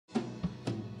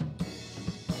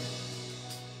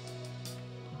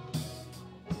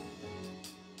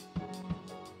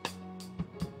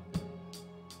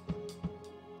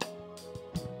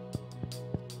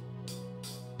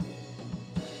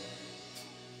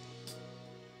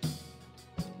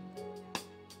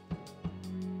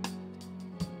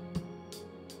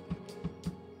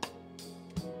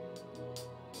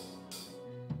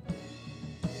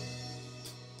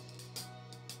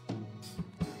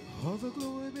All the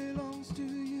glory belongs to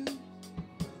you.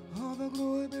 All the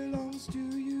glory belongs to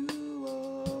you,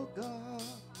 oh God.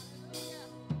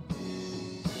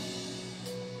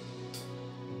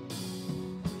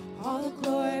 All the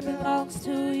glory belongs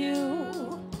to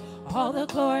you. All the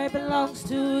glory belongs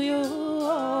to you,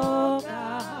 oh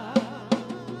God.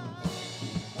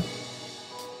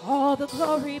 All the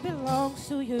glory belongs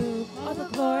to you. All the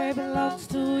glory belongs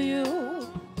to you.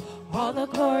 All the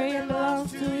glory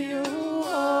belongs to you,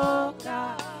 oh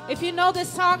God. If you know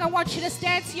this song, I want you to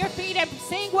stand to your feet and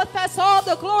sing with us. All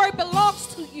the glory belongs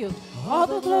to you. All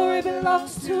the glory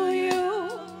belongs to you.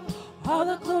 All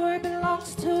the glory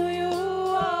belongs to you,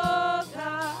 oh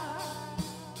God.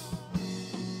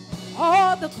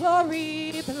 All the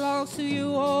glory belongs to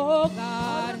you, oh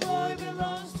God. All the glory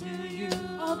belongs to you.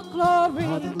 All the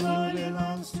glory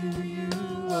belongs to you,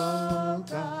 oh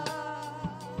God.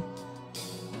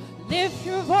 Lift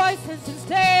your voices and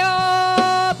say,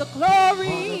 all the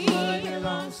glory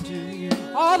Belongs to you.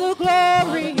 all the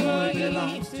glory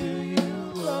Belongs to you,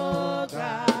 oh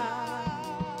God.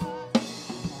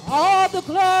 all the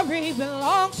glory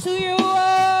belongs to you,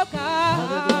 oh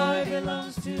God.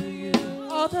 Belongs to you.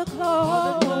 All the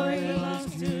glory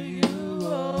Belongs to you,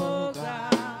 oh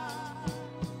God.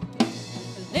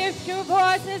 Lift your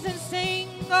voices and sing,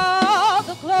 all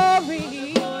the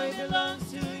glory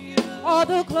Belongs to you. all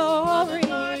the glory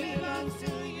Belongs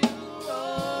to you,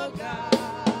 oh God.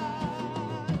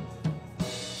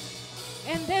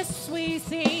 and this we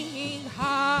sing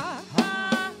hallelujah.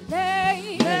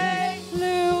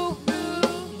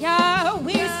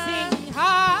 We sing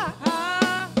hallelujah.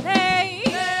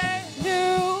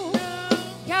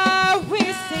 We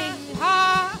sing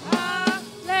hallelujah.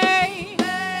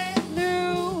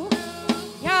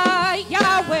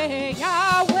 Yahweh,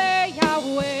 Yahweh,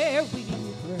 Yahweh, we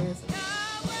praise.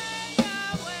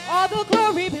 All the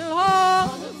glory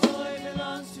belongs.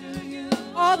 To you.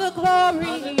 All the glory.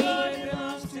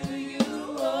 Belongs to you,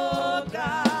 oh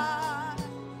God.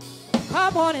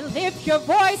 Come on and lift your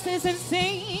voices and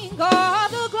sing. All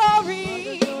the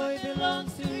glory. Glory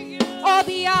belongs to you. All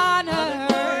the honor.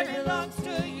 Belongs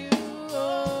to you,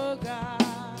 oh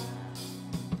God.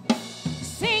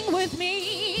 Sing with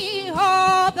me.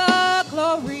 All the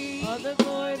glory. All the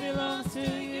glory belongs to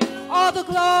you. All the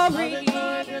glory. All the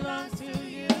glory belongs to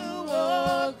you,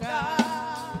 oh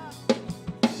God.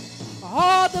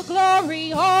 All the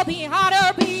glory. All the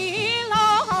honor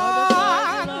belongs.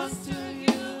 Belongs to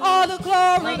you. All the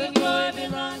glory. All the glory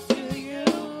belongs to you,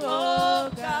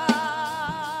 oh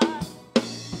God.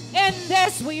 In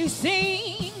this we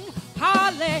sing,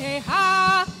 hallelujah,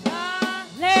 hallelujah.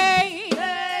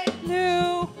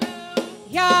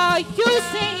 You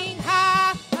sing,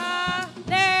 hallelujah.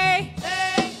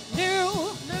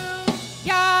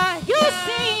 You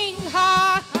sing,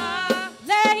 hallelujah.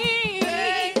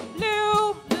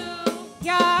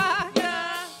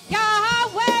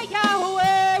 Yahweh,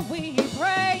 Yahweh, we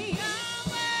pray.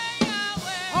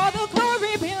 All the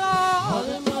glory belongs. All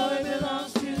the glory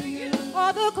belongs to you.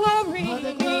 All the glory. All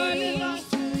the glory belongs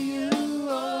to you,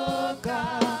 oh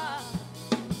God.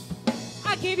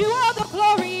 I give you all the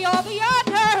glory, all the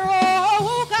honor,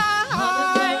 oh God. All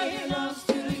the glory belongs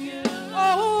to you.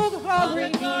 Oh, the All glory.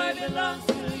 the glory belongs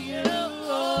to you,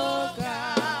 oh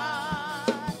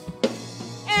God.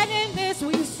 And in this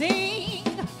we sing,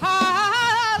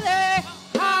 hallelujah.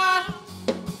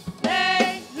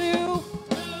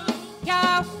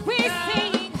 We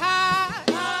sing, hallelujah.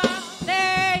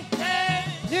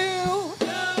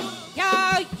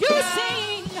 You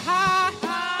sing, hallelujah.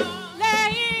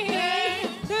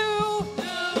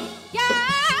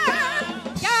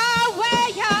 Yahweh,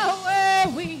 Yahweh,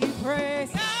 we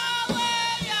praise.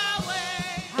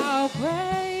 How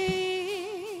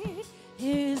great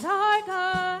is our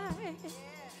God.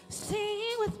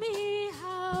 Sing with me,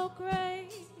 how great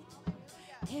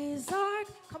is our.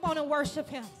 Come on and worship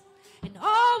him. And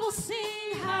all will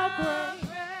sing, how great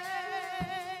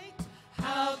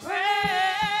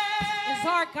is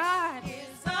our God.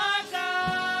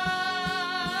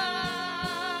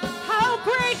 How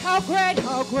great, how great,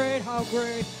 how great, how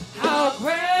great, how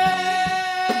great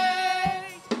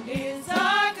Is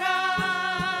our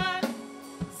God.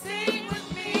 Sing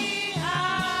with me,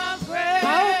 how great.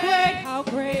 how great, how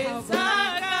great, how Is great.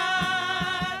 our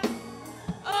God.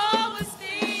 Oh, we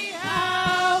see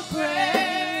how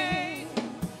great.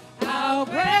 How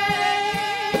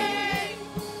great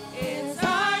is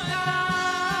our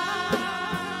God.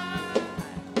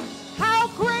 How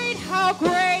great, how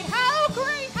great, how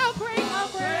great, how great, how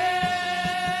great.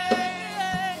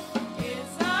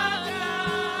 Is our God.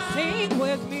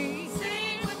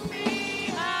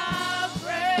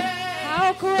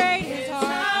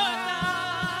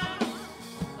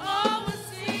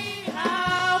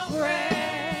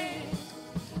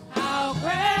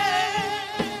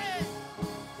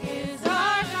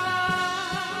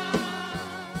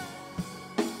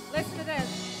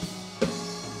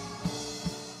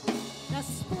 the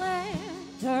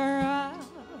splendor of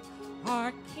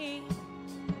our King,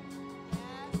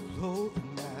 clothed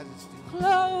in majesty.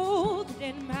 clothed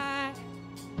in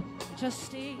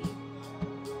majesty.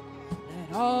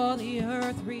 Let all the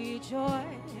earth rejoice.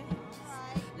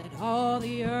 Let all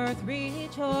the earth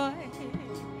rejoice.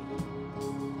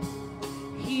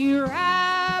 He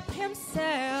wrapped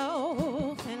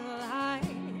himself in light,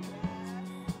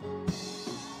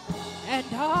 and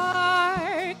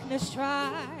darkness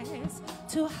tries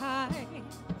to hide,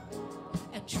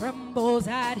 and trembles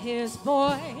at his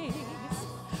voice,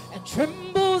 and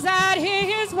trembles at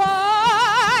his voice.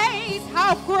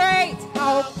 How great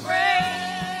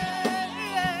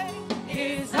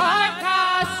is our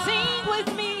God. Sing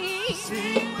with me.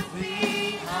 Sing with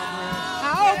me.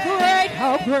 How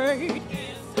great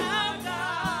is our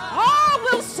God. All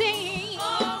will sing.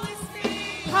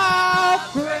 How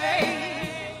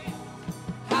great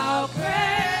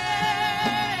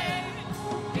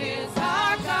is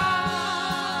our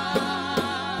God.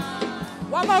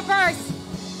 One more verse.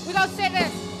 We're going to say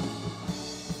this.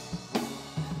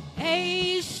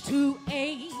 Age to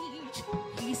age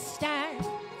he stands,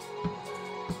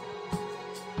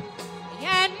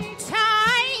 and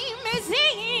time is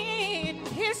in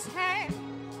his hand.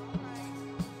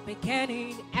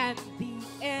 Beginning and the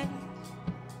end.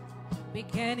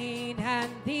 Beginning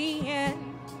and the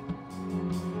end.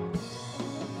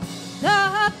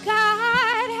 The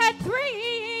Godhead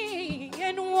three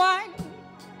in one.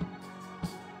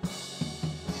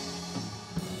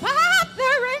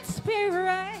 Father and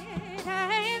Spirit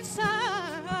and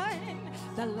Son.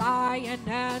 The Lion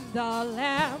and the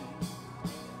Lamb.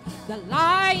 The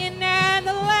Lion and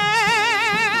the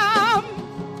Lamb.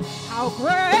 How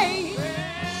great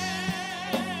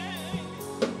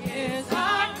is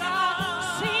our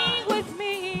God. Sing with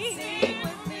me.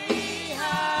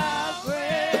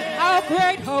 How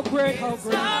great, how great is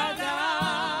our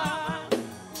God.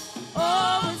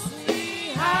 Oh,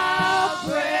 sing how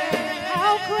great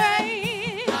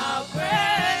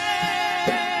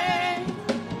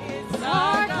is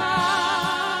our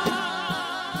God.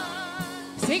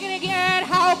 Sing it again.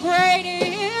 How great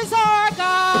is our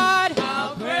God.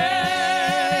 How great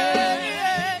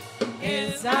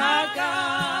is our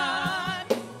God.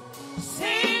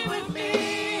 Sing with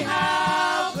me.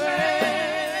 How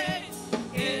great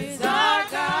is our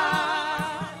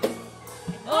God.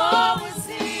 Oh, we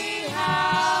see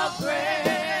how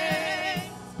great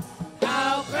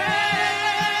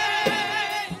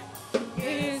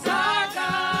is our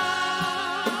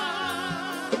God.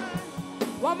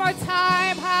 One more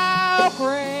time. How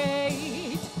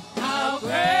great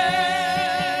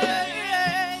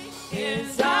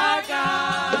is our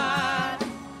God.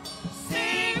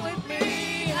 Sing with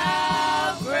me.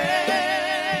 How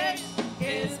great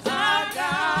is our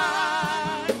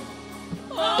God.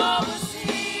 Oh, we'll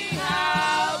see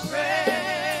how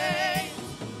great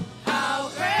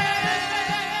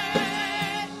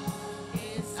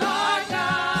is our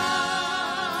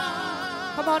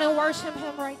God. Come on and worship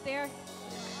him right there.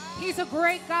 He's a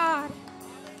great God.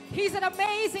 He's an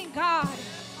amazing God.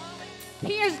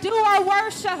 He is due our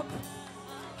worship.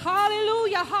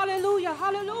 Hallelujah, hallelujah,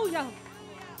 hallelujah.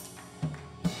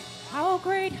 How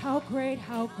great, how great,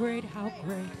 how great, how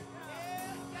great.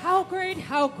 How great,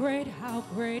 how great, how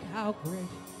great, how great.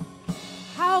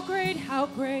 How great, how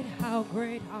great, how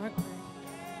great, how great.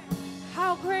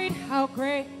 How great, how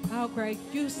great, how great.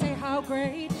 You say how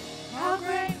great. How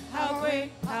great, how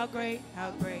great, how great,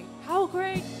 how great. How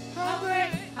great, how great,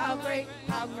 how great,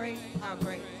 how great, how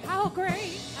great. How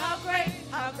great, how great,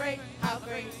 how great, how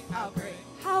great, how great.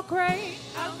 How great,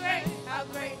 how great, how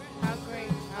great, how great,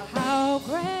 how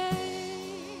great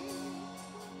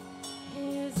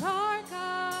is our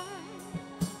God.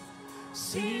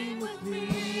 Sing with me,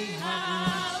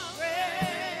 how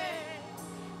great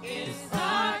is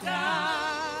our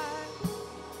God.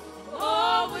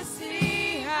 Oh, we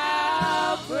see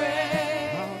how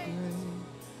great,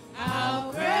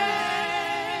 how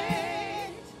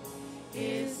great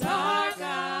is our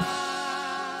God.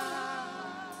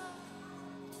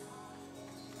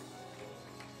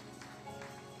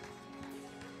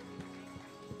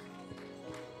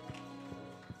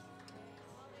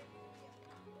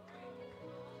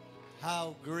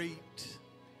 How great.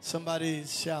 Somebody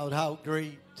shout, how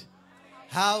great.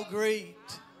 How great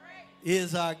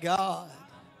is our God.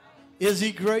 Is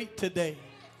he great today?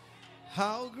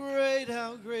 How great,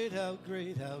 how great, how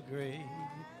great, how great.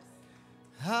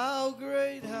 How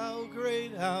great, how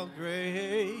great, how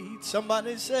great.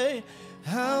 Somebody say,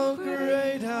 how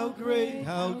great, how great,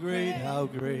 how great, how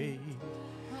great.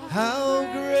 How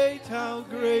great, how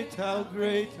great, how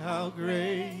great, how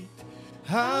great.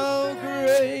 How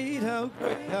great, how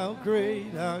great, how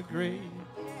great, how great.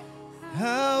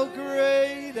 How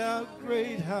great, how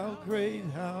great, how great,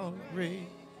 how great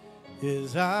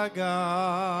is our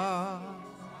God.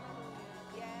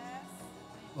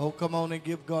 Oh, come on and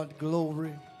give God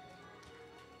glory.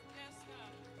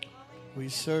 We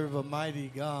serve a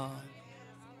mighty God.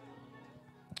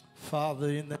 Father,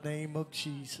 in the name of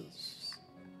Jesus.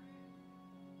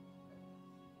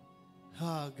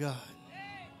 Oh, God.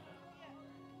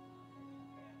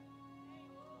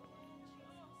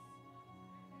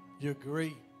 You're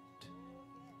great,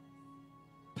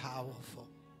 powerful,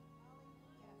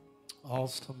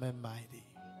 awesome, and mighty.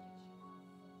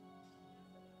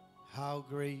 How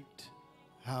great,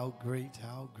 how great,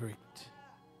 how great.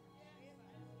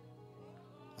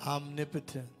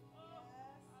 Omnipotent,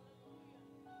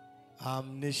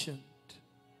 omniscient,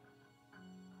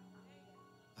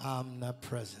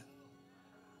 omnipresent.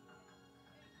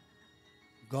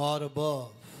 God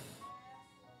above,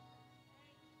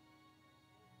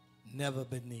 never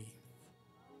beneath.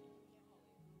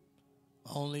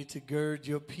 Only to gird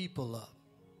your people up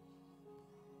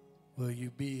will you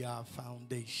be our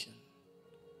foundation.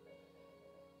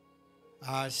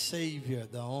 Our Savior,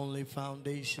 the only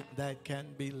foundation that can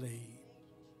be laid.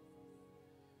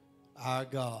 Our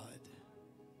God,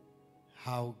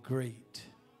 how great.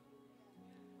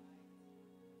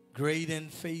 Great in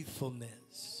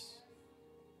faithfulness.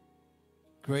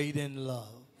 Great in love.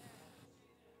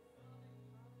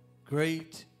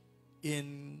 Great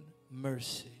in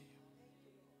mercy.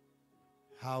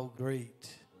 How great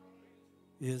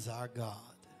is our God.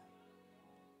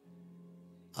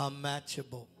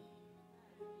 Unmatchable.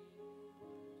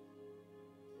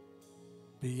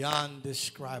 Beyond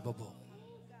describable.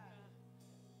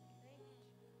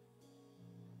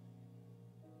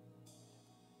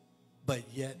 But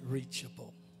yet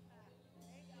reachable.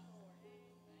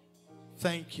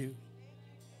 Thank you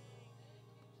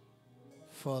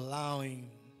for allowing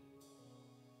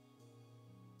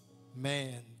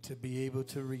man to be able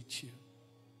to reach you,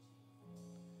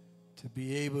 to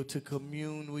be able to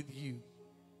commune with you,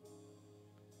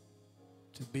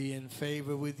 to be in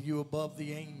favor with you above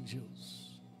the angels,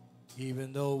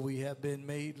 even though we have been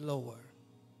made lower,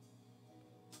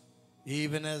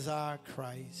 even as our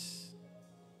Christ,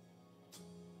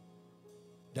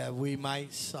 that we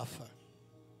might suffer.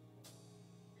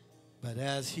 But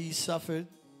as he suffered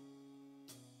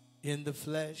in the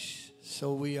flesh,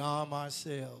 so we arm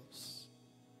ourselves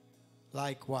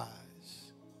likewise.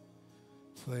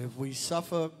 For if we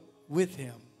suffer with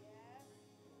him,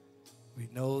 we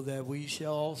know that we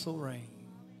shall also reign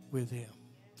with him.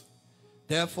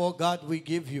 Therefore, God, we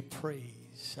give you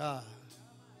praise. And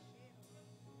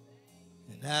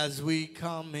as we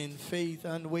come in faith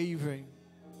unwavering,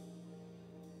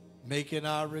 making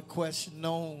our requests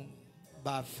known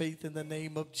by faith in the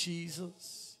name of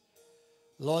Jesus,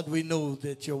 Lord, we know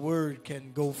that your word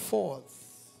can go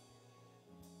forth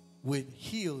with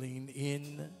healing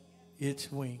in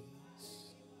its wings.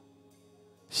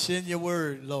 Send your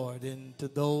word, Lord, into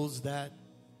those that,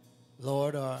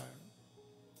 Lord, are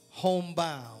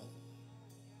homebound,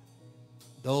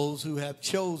 those who have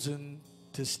chosen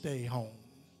to stay home,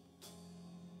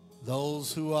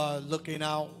 those who are looking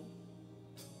out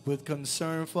with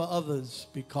concern for others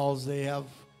because they have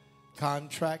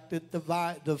contracted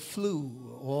the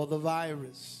flu or the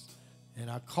virus and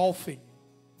are coughing.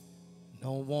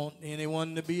 Don't want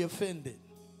anyone to be offended.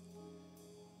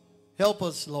 Help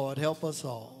us, Lord. Help us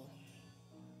all.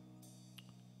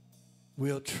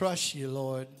 We'll trust you,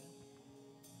 Lord,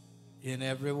 in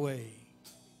every way.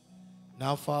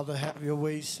 Now, Father, have your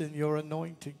way. Send your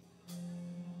anointing.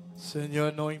 Send your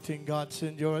anointing, God.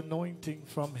 Send your anointing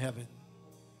from heaven.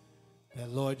 That,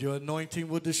 Lord, your anointing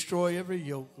will destroy every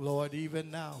yoke, Lord,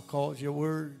 even now. Cause your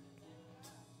word,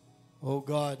 oh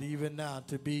God, even now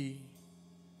to be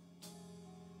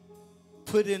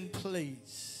put in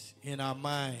place in our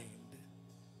mind,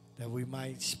 that we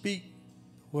might speak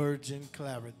words in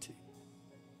clarity.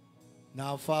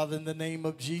 Now, Father, in the name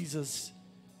of Jesus,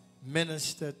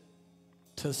 minister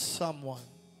to someone.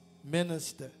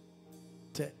 Minister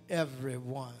to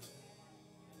everyone.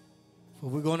 For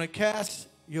we're going to cast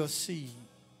your seed.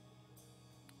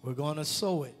 We're going to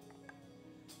sow it.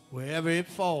 Wherever it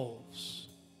falls,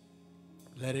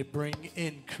 let it bring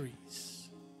increase.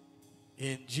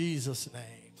 In Jesus'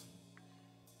 name,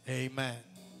 amen.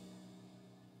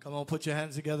 Come on, put your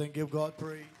hands together and give God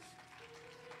praise.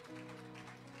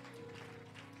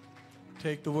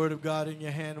 Take the word of God in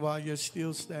your hand while you're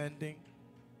still standing.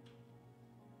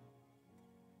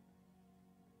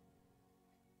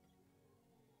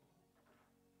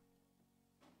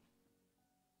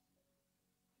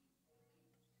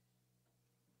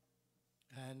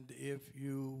 And if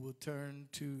you will turn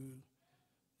to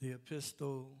the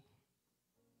epistle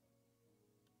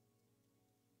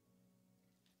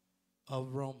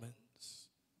of Romans,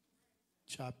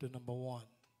 chapter number 1.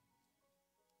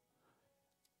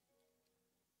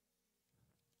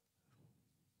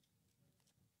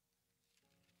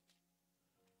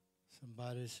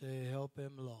 Somebody say, help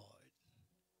him, Lord.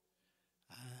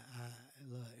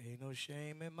 Look, ain't no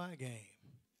shame in my game.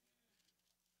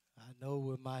 I know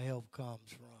where my help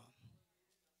comes from.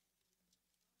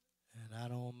 And I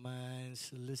don't mind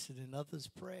soliciting others'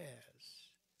 prayers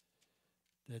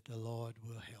that the Lord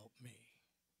will help me.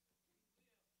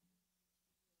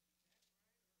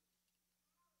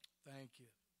 Thank you.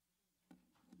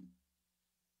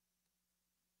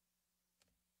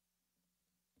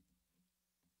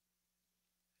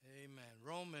 Amen.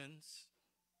 Romans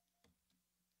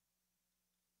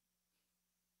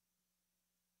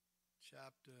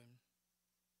chapter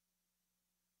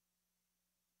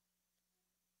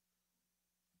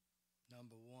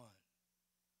number 1.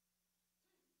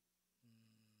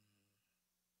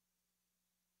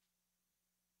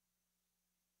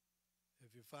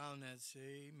 If you found that, say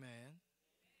amen.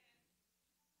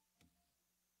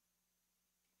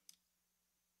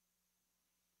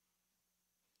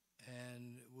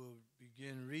 And we'll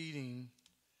begin reading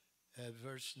at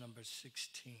verse number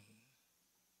 16.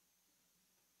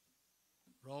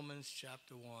 Romans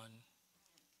chapter 1,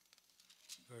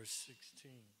 verse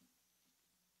 16.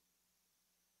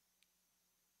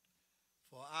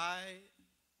 For I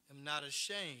am not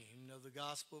ashamed of the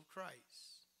gospel of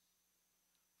Christ,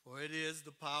 for it is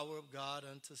the power of God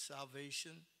unto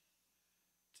salvation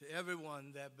to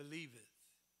everyone that believeth,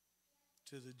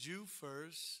 to the Jew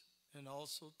first, and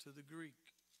also to the Greek.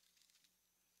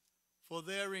 For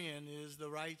therein is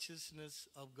the righteousness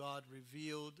of God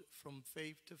revealed from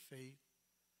faith to faith,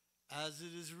 as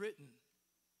it is written,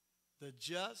 the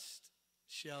just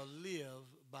shall live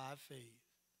by faith.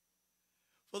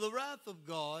 For the wrath of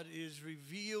God is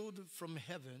revealed from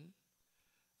heaven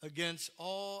against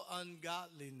all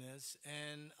ungodliness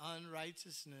and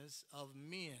unrighteousness of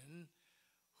men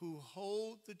who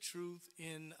hold the truth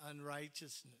in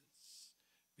unrighteousness,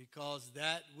 because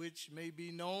that which may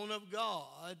be known of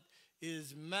God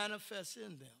is manifest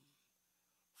in them,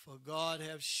 for God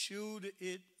hath shewed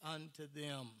it unto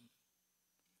them.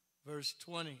 Verse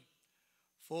 20,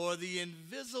 for the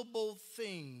invisible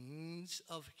things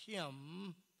of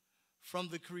him from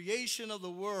the creation of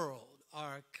the world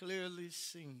are clearly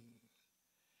seen,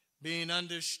 being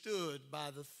understood by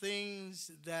the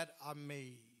things that are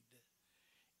made,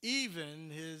 even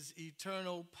his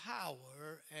eternal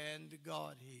power and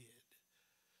Godhead,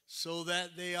 so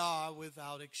that they are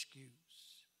without excuse.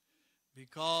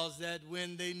 Because that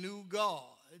when they knew God,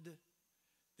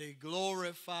 they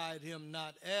glorified him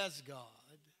not as God,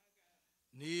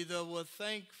 neither were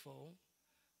thankful,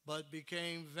 but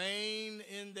became vain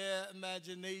in their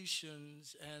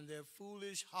imaginations, and their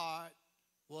foolish heart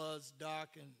was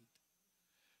darkened.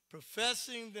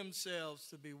 Professing themselves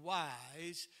to be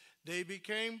wise, they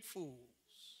became fools,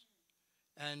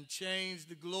 and changed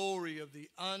the glory of the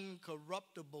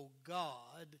uncorruptible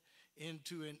God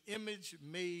into an image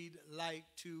made like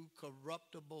to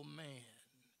corruptible man,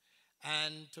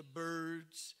 and to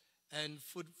birds, and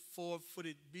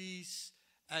four-footed beasts,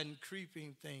 and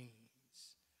creeping things.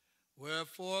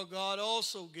 Wherefore God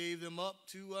also gave them up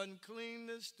to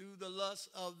uncleanness through the lust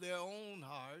of their own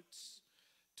hearts,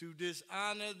 to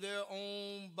dishonor their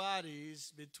own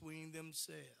bodies between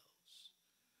themselves,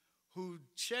 who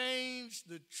changed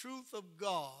the truth of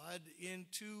God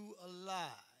into a lie,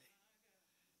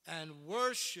 and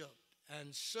worshiped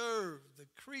and served the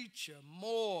creature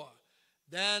more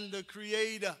than the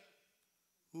Creator,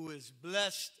 who is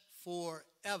blessed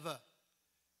forever.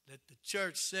 Let the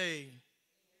church say,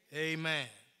 amen.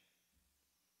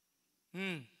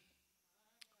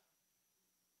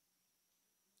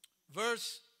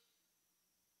 Verse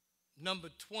number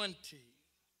 20.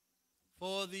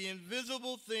 For the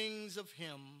invisible things of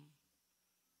him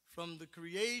from the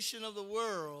creation of the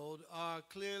world are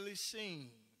clearly seen,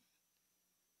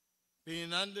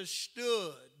 being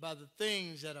understood by the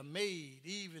things that are made,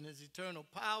 even his eternal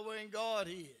power and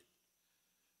Godhead,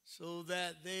 so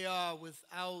that they are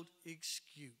without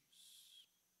excuse.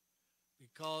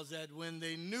 Because that when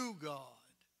they knew God,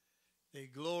 they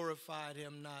glorified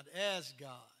him not as God,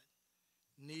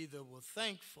 neither were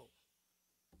thankful,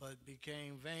 but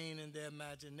became vain in their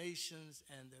imaginations,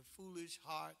 and their foolish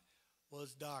heart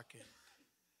was darkened.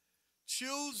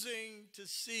 Choosing to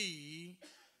see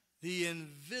the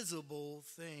invisible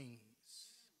things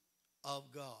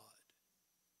of God.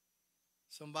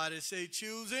 Somebody say,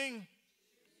 choosing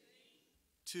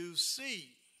to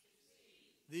see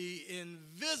the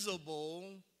invisible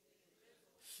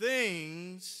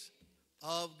things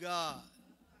of God.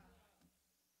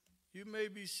 You may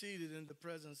be seated in the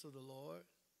presence of the Lord.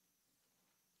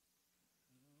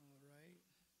 All right.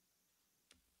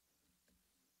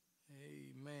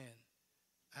 Amen.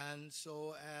 And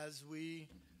so as we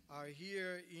are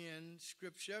here in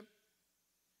Scripture,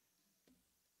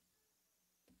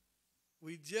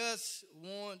 we just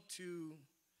want to,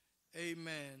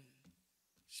 amen,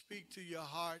 speak to your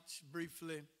hearts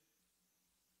briefly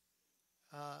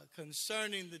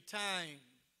concerning the time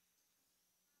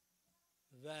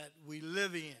that we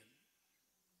live in.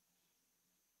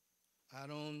 I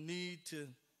don't need to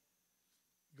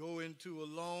go into a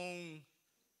long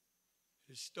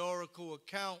historical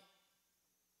account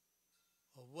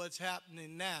of what's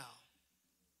happening now,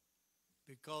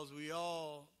 because we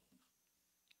all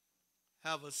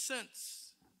have a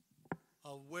sense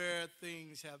of where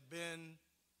things have been,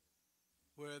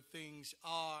 where things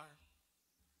are,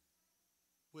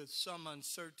 with some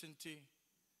uncertainty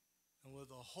and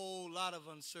with a whole lot of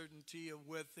uncertainty of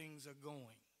where things are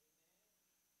going.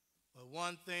 But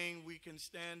one thing we can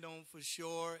stand on for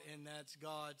sure, and that's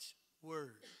God's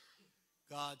word,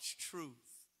 God's truth.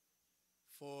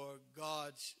 For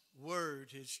God's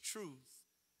word, his truth,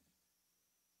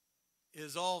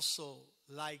 is also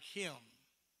like him.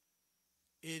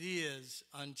 It is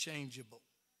unchangeable.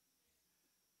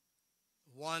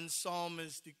 One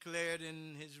psalmist declared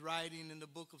in his writing in the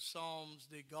book of Psalms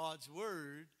that God's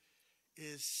word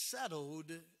is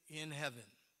settled in heaven.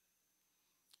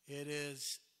 It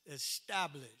is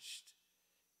established.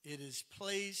 It is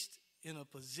placed in a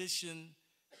position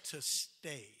to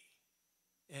stay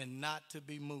and not to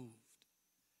be moved.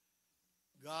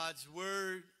 God's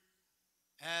word,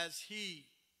 as he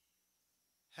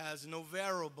has no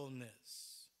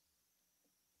variableness.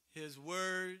 His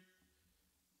word,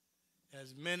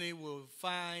 as many will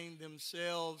find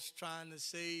themselves trying to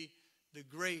say the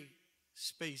gray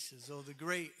spaces or the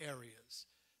gray areas.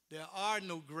 There are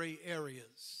no gray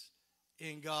areas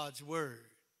in God's word.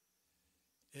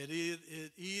 It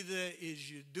either is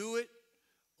you do it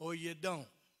or you don't.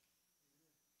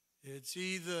 It's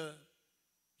either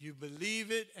you believe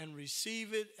it and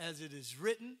receive it as it is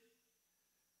written,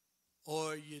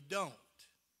 or you don't.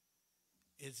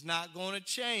 It's not going to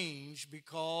change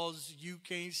because you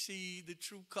can't see the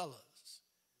true colors.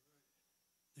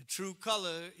 The true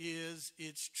color is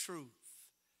its truth.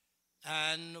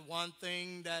 And one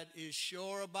thing that is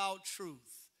sure about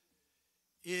truth,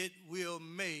 it will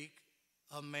make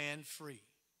a man free.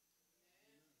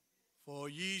 For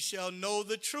ye shall know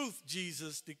the truth,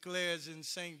 Jesus declares in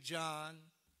St. John,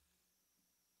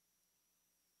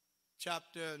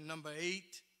 chapter number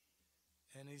 8.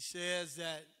 And he says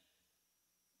that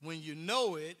when you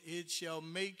know it, it shall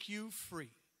make you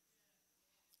free.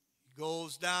 He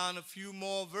goes down a few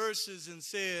more verses and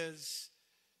says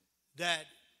that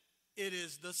it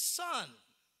is the Son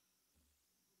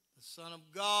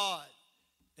of God,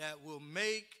 that will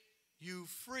make you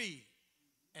free,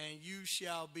 and you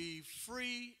shall be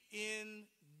free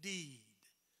indeed.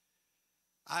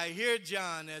 I hear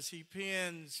John as he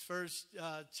pens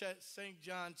St.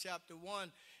 John chapter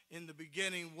 1, in the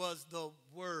beginning was the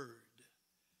Word,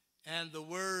 and the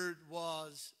Word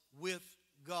was with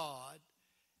God,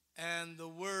 and the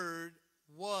Word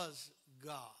was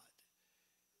God.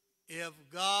 If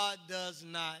God does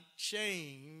not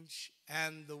change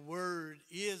and the Word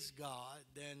is God,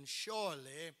 then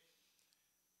surely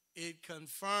it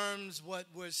confirms what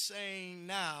we're saying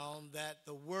now, that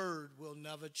the Word will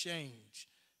never change,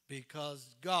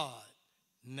 because God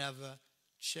never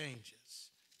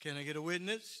changes. Can I get a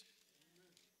witness?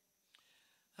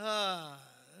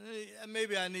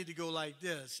 Maybe I need to go like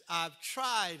this. I've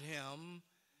tried him,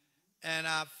 and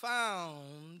I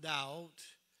found out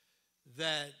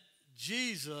that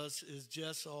Jesus is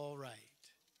just all right.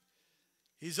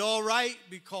 He's all right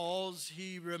because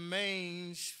he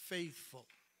remains faithful.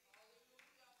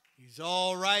 He's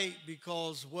all right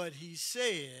because what he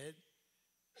said,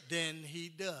 then he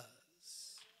does.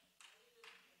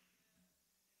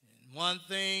 And one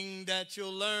thing that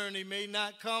you'll learn, he may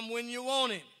not come when you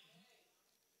want him.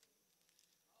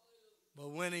 But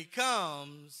when he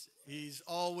comes, he's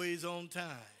always on time.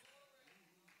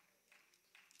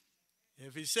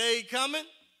 If he say he coming,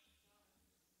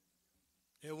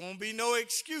 there won't be no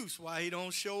excuse why he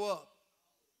don't show up.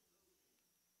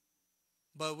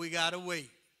 But we got to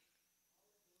wait.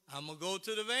 I'm going to go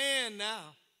to the van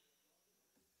now.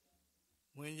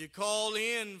 When you call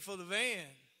in for the van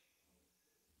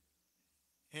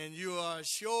and you are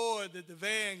sure that the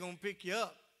van going to pick you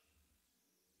up,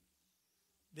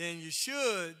 then you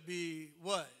should be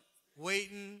what?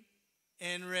 Waiting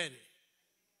and ready.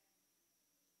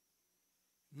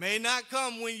 May not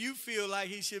come when you feel like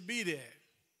he should be there.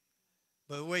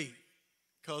 But wait,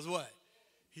 because what?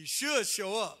 He should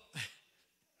show up.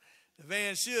 The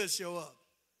van should show up.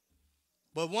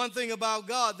 But one thing about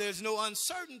God, there's no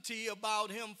uncertainty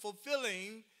about him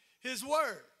fulfilling his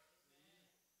word.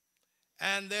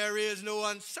 And there is no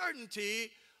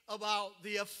uncertainty about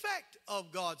the effect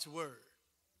of God's word.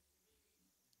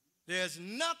 There's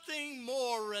nothing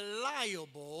more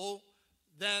reliable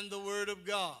than the word of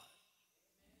God.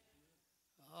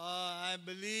 I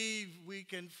believe we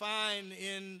can find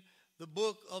in the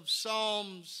book of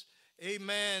Psalms,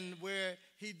 amen, where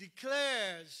he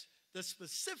declares the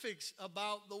specifics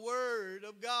about the word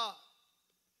of God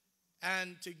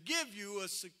and to give you a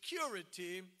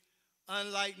security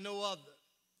unlike no other.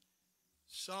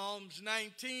 Psalms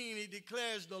 19, he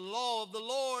declares the law of the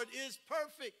Lord is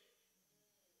perfect,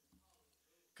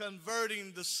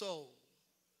 converting the soul.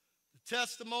 The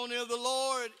testimony of the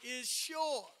Lord is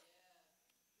sure,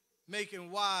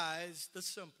 making wise the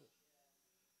simple.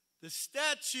 The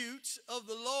statutes of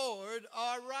the Lord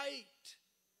are right,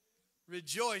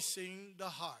 rejoicing the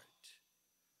heart.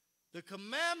 The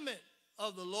commandment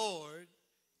of the Lord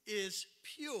is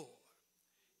pure,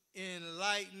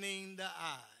 enlightening the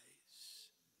eyes.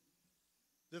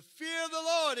 The fear of the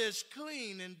Lord is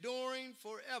clean, enduring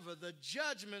forever. The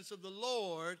judgments of the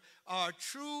Lord are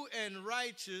true and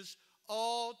righteous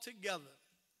altogether.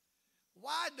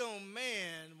 Why don't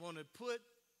man want to put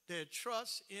their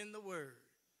trust in the word?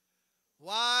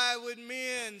 Why would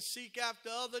men seek after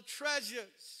other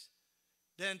treasures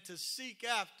than to seek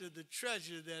after the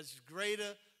treasure that's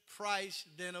greater price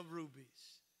than of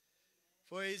rubies?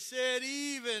 For he said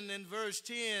even in verse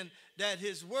 10 that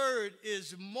his word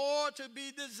is more to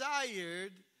be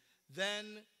desired than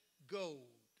gold,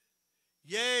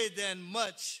 yea, than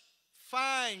much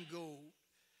fine gold,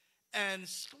 and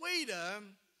sweeter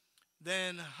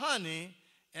than honey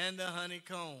and the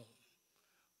honeycomb.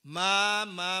 My.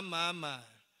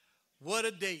 What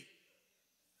a date.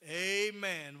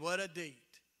 Amen. What a date.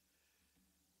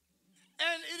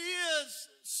 And it is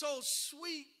so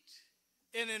sweet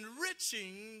and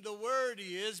enriching, the word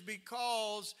is,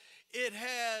 because it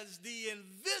has the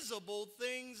invisible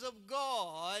things of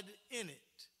God in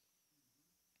it.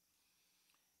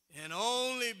 And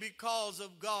only because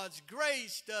of God's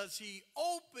grace does he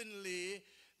openly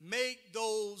make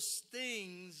those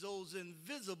things, those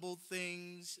invisible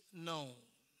things, known.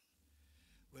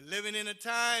 We're living in a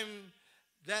time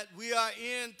that we are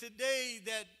in today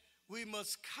that we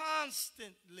must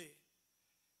constantly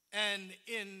and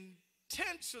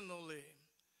intentionally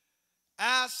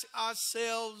ask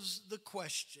ourselves the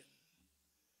question,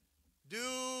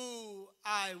 do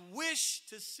I wish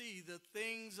to see the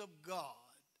things of God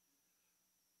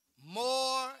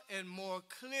more and more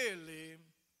clearly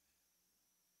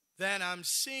than I'm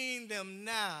seeing them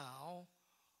now,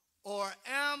 or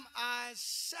am I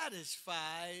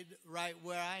satisfied right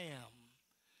where I am?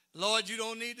 Lord, you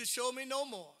don't need to show me no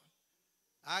more.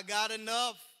 I got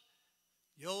enough.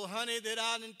 Your honey that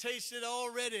I done tasted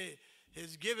already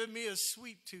has given me a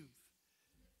sweet tooth.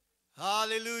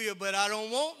 Hallelujah. But I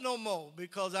don't want no more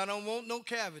because I don't want no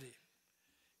cavity.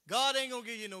 God ain't going to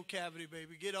give you no cavity,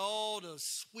 baby. Get all the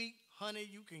sweet honey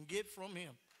you can get from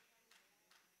him.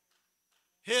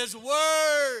 His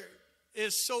word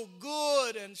is so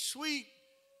good and sweet.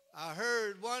 I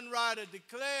heard one writer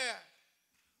declare,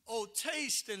 oh,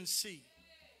 taste and see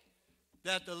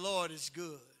that the Lord is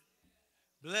good.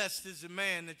 Blessed is the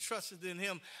man that trusteth in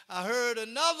him. I heard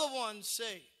another one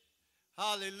say,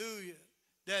 hallelujah,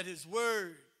 that his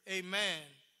word, amen,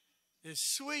 is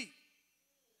sweet.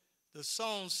 The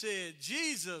song said,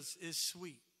 Jesus is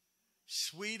sweet.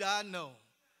 Sweet I know.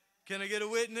 Can I get a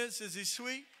witness? Is he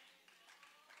sweet?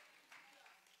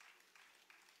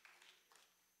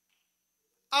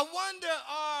 I wonder,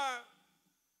 are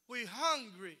we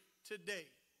hungry today?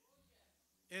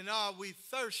 And are we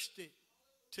thirsty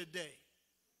today?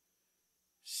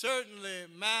 Certainly,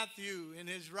 Matthew, in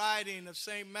his writing of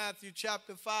St. Matthew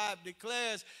chapter 5,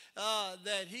 declares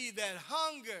that he that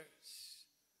hungers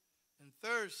and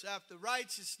thirsts after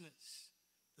righteousness,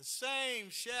 the same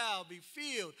shall be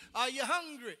filled. Are you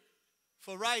hungry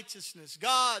for righteousness,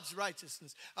 God's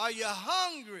righteousness? Are you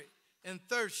hungry and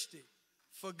thirsty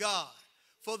for God,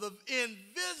 for the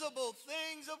invisible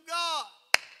things of God?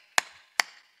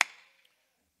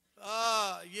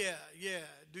 Yeah.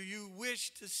 Do you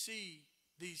wish to see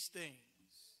these things?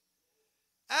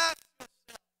 Ask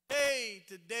yourself, hey,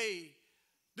 today,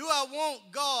 do I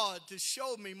want God to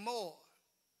show me more?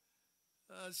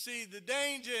 See, the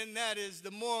danger in that is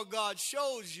the more God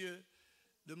shows you,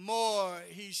 the more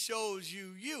he shows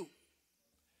you you.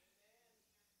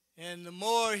 And the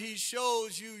more he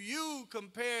shows you you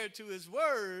compared to his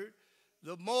word,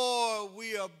 the more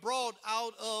we are brought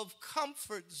out of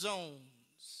comfort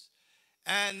zones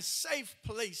and safe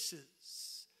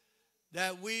places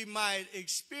that we might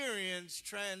experience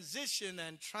transition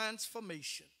and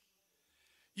transformation.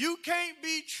 You can't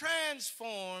be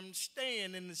transformed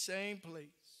staying in the same place.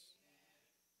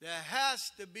 There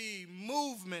has to be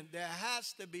movement. There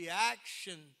has to be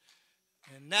action.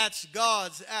 And that's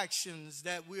God's actions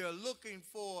that we are looking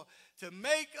for to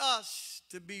make us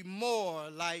to be more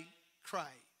like Christ.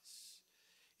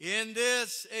 In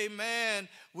this, amen,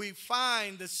 we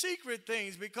find the secret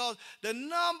things, because the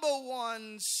number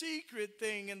one secret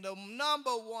thing and the number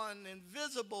one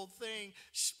invisible thing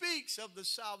speaks of the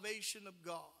salvation of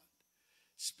God,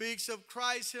 speaks of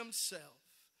Christ himself.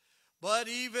 But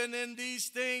even in these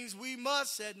things, we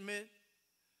must admit,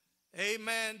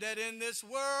 amen, that in this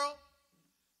world,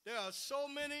 there are so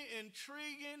many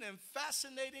intriguing and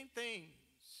fascinating things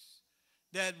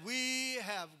that we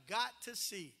have got to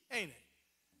see, ain't it?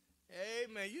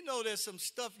 Amen. You know there's some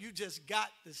stuff you just got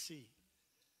to see.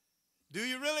 Do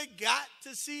you really got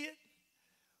to see it?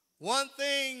 One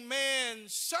thing man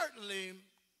certainly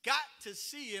got to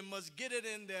see and must get it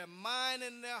in their mind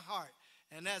and their heart,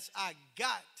 and that's, I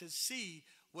got to see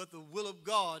what the will of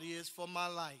God is for my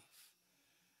life.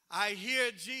 I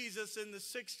hear Jesus in the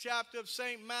 6th chapter of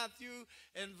St. Matthew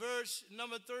in verse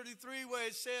number 33, where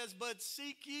it says, but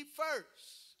seek ye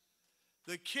first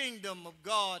the kingdom of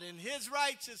God and his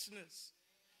righteousness,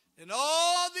 and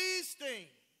all these things,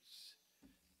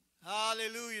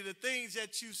 hallelujah, the things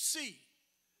that you see,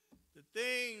 the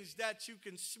things that you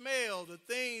can smell, the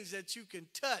things that you can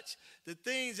touch, the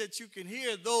things that you can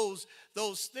hear, those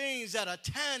things that are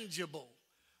tangible,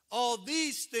 all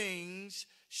these things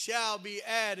shall be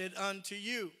added unto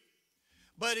you.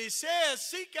 But he says,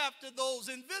 seek after those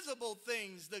invisible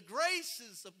things, the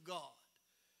graces of God.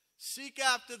 Seek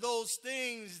after those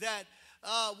things that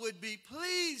would be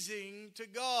pleasing to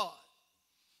God.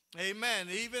 Amen.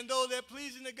 Even though they're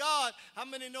pleasing to God, how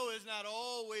many know it's not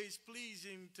always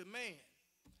pleasing to man?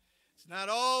 It's not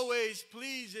always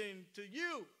pleasing to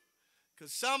you.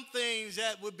 Because some things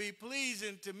that would be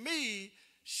pleasing to me,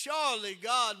 surely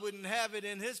God wouldn't have it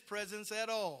in his presence at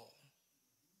all.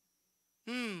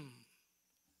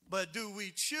 But do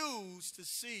we choose to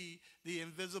see the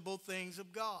invisible things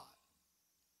of God?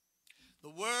 The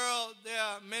world, there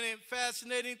are many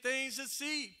fascinating things to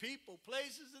see, people,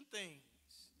 places, and things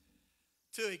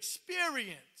to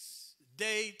experience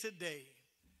day to day.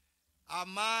 Our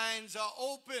minds are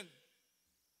open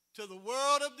to the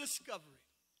world of discovery.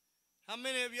 How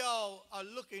many of y'all are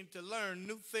looking to learn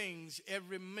new things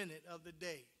every minute of the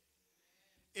day?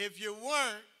 If you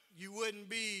weren't, you wouldn't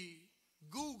be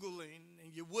Googling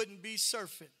and you wouldn't be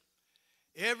surfing.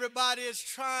 Everybody is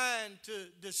trying to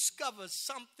discover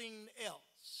something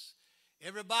else.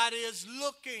 Everybody is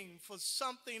looking for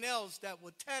something else that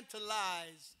will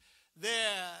tantalize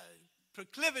their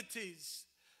proclivities,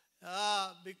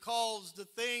 because the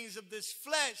things of this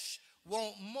flesh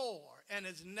want more and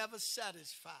is never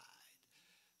satisfied.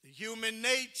 The human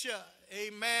nature,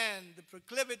 amen, the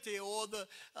proclivity or the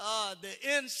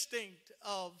instinct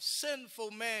of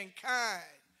sinful mankind,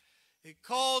 it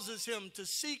causes him to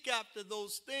seek after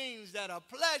those things that are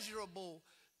pleasurable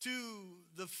to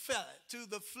the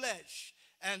flesh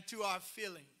and to our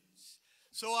feelings.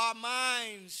 So our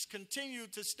minds continue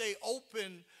to stay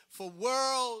open for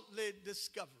worldly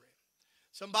discovery.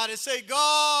 Somebody say,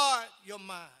 guard your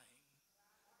mind.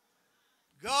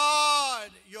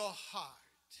 Guard your heart.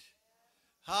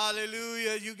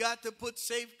 Hallelujah. You got to put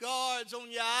safeguards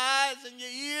on your eyes and your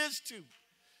ears too.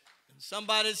 And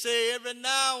somebody say every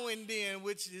now and then,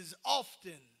 which is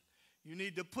often, you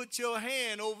need to put your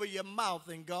hand over your mouth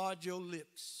and guard your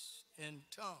lips and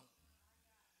tongue.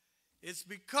 It's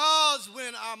because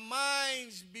when our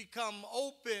minds become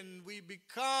open, we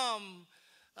become,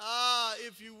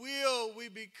 if you will, we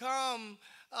become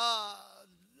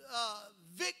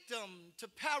victim to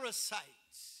parasites.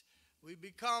 We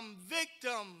become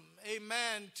victim,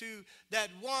 amen, to that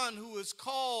one who is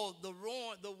called the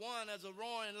one as a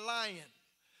roaring lion,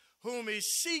 whom he's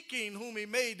seeking, whom he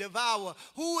may devour.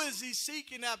 Who is he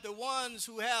seeking after? Ones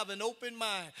who have an open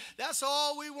mind. That's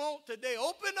all we want today.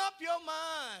 Open up your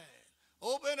mind.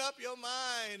 Open up your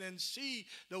mind and see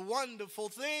the wonderful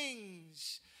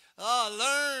things.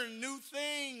 Learn new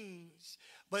things.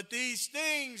 But these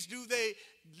things, do they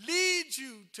lead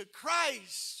you to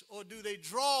Christ or do they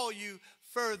draw you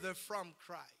further from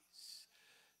Christ?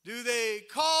 Do they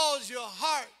cause your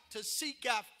heart to seek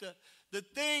after the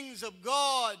things of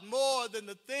God more than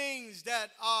the things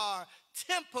that are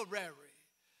temporary?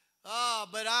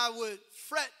 But I would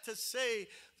fret to say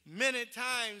many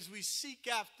times we seek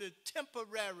after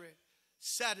temporary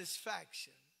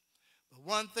satisfaction. But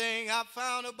one thing I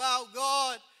found about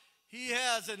God, he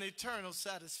has an eternal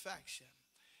satisfaction.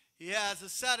 He has a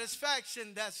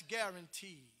satisfaction that's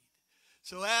guaranteed.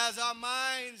 So as our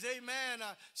minds, amen,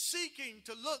 are seeking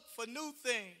to look for new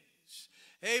things,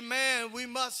 amen, we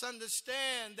must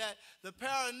understand that the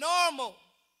paranormal,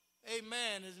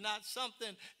 amen, is not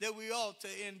something that we ought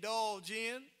to indulge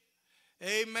in.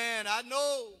 Amen. I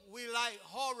know we like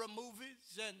horror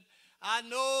movies, and I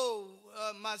know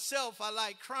myself, I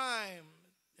like crime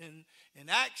and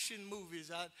action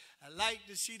movies. I like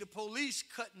to see the police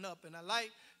cutting up, and I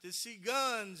like to see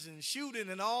guns and shooting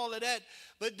and all of that.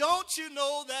 But don't you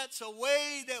know that's a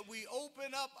way that we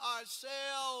open up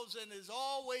ourselves, and has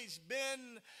always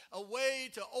been a way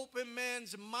to open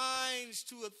men's minds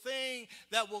to a thing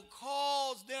that will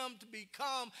cause them to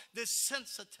become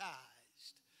desensitized.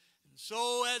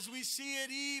 So as we see it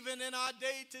even in our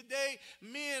day-to-day,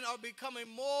 men are becoming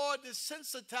more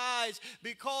desensitized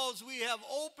because we have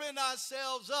opened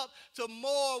ourselves up to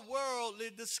more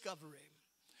worldly discovery.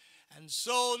 And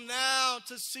so now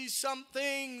to see some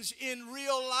things in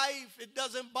real life, it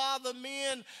doesn't bother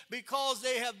men because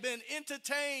they have been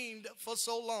entertained for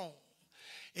so long.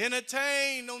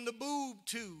 Entertained on the boob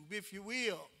tube, if you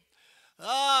will.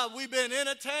 We've been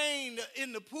entertained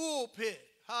in the pulpit.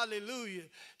 Hallelujah.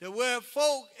 That where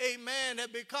folk, amen,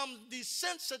 have become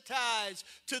desensitized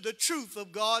to the truth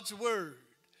of God's word.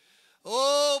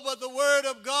 Oh, but the word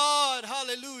of God,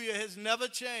 hallelujah, has never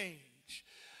changed.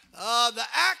 The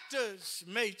actors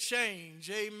may change,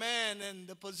 amen, and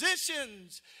the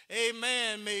positions,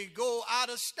 amen, may go out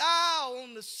of style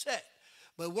on the set.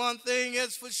 But one thing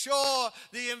is for sure,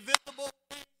 the invisible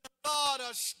things of God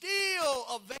are still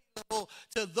available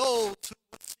to those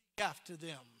who seek after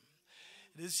them.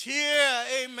 It is here,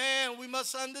 amen, we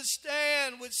must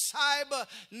understand with cyber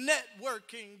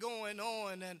networking going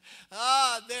on, and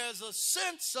there's a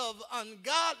sense of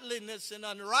ungodliness and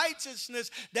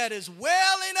unrighteousness that is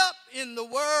welling up in the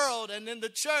world and in the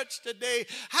church today.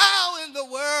 How in the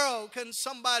world can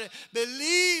somebody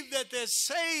believe that they're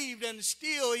saved and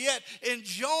still yet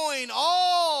enjoying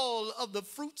all of the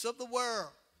fruits of the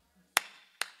world?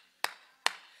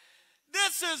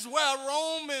 This is where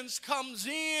Romans comes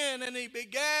in, and he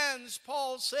begins,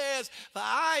 Paul says, "For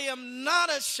I am not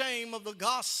ashamed of the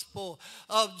gospel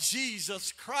of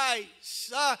Jesus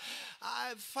Christ."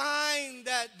 I find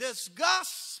that this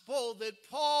gospel that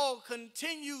Paul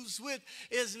continues with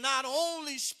is not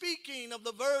only speaking of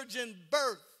the virgin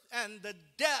birth and the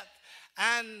death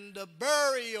and the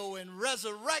burial and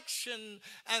resurrection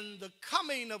and the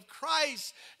coming of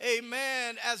Christ,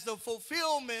 amen, as the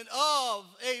fulfillment of,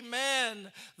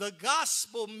 amen, the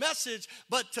gospel message,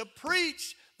 but to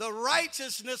preach the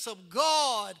righteousness of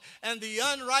God and the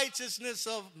unrighteousness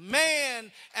of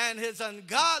man and his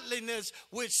ungodliness,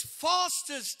 which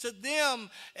fosters to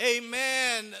them,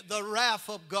 amen, the wrath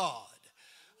of God.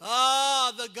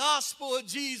 The gospel of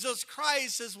Jesus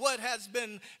Christ is what has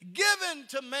been given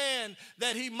to man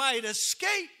that he might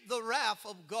escape the wrath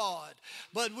of God.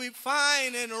 But we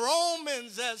find in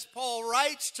Romans, as Paul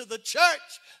writes to the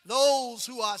church, those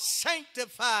who are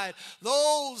sanctified,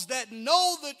 those that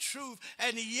know the truth,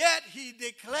 and yet he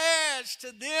declares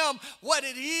to them what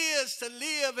it is to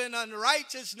live in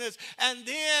unrighteousness, and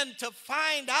then to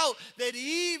find out that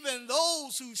even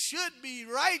those who should be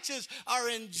righteous are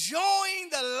enjoying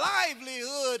the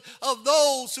livelihood of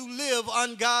those who live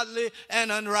ungodly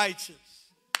and unrighteous.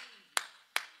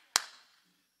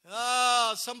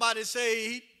 Somebody say,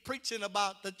 he's preaching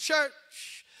about the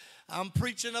church. I'm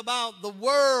preaching about the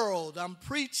world. I'm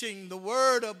preaching the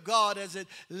word of God as it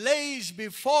lays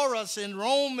before us in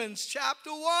Romans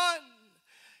chapter 1.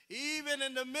 Even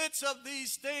in the midst of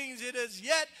these things, it is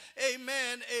yet,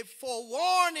 amen, a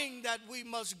forewarning that we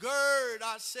must gird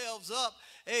ourselves up,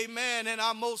 amen, in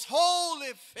our most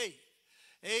holy faith.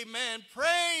 Amen.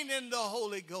 Praying in the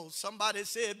Holy Ghost. Somebody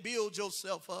said, build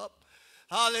yourself up.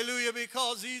 Hallelujah,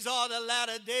 because these are the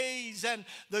latter days and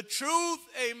the truth,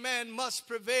 amen, must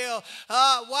prevail.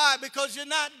 Why? Because you're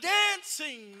not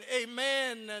dancing,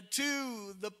 amen,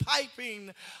 to the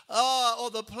piping or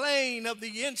the playing of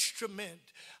the instrument.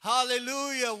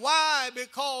 Hallelujah. Why?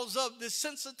 Because of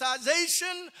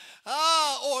desensitization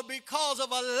or because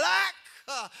of a lack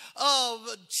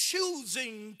of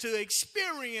choosing to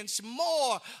experience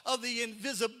more of the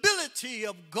invisibility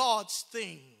of God's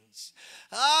things. things.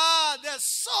 There's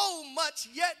so much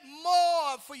yet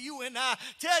more for you and I.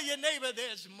 Tell your neighbor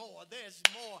there's more. There's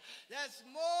more. There's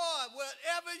more.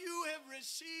 Whatever you have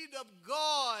received of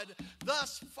God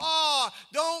thus far,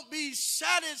 don't be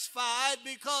satisfied,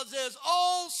 because there's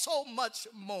oh so much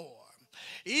more.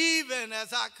 Even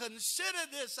as I consider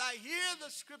this, I hear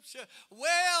the scripture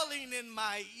wailing in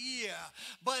my ear.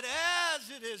 But as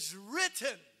it is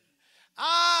written,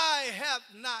 I have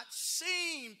not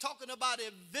seen, talking about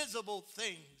invisible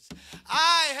things,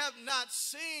 I have not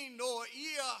seen nor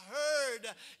ear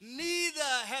heard, neither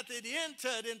hath it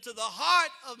entered into the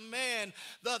heart of man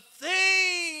the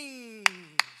things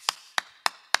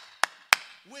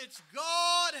which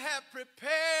God hath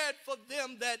prepared for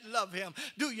them that love him.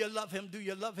 Do you love him? Do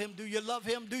you love him? Do you love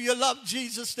him? Do you love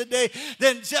Jesus today?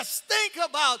 Then just think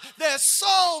about, there's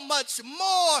so much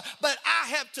more, but I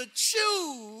have to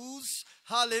choose,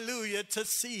 hallelujah, to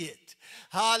see it.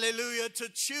 Hallelujah, to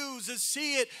choose to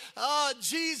see it.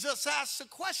 Jesus asked a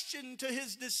question to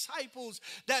his disciples,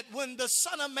 that when the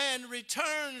Son of Man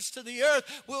returns to the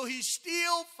earth, will he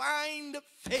still find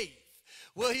faith?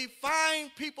 Will he find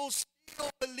people still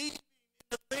believing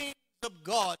in the things of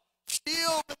God,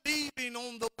 still believing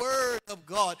on the word of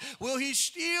God? Will he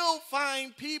still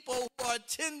find people who are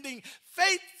attending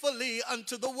faithfully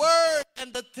unto the word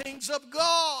and the things of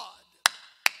God?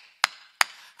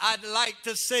 I'd like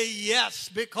to say yes,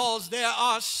 because there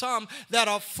are some that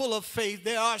are full of faith.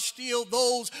 There are still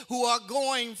those who are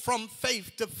going from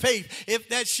faith to faith. If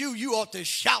that's you, you ought to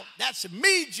shout, that's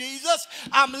me, Jesus.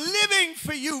 I'm living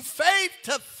for you, faith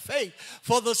to faith.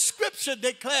 For the scripture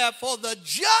declare, for the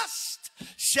just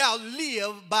shall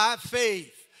live by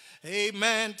faith.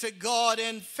 Amen to God.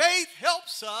 And faith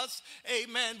helps us,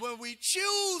 amen, when we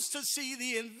choose to see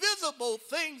the invisible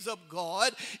things of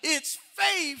God. It's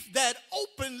faith that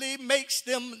openly makes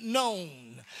them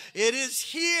known. It is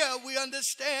here we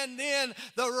understand in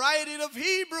the writing of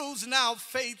Hebrews. Now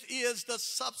faith is the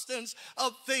substance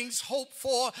of things hoped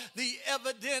for, the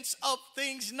evidence of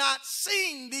things not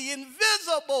seen, the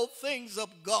invisible things of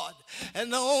God.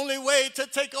 And the only way to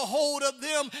take a hold of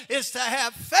them is to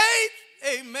have faith.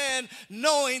 Amen.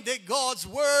 Knowing that God's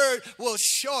word will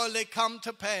surely come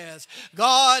to pass.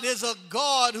 God is a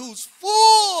God who's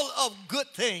full of good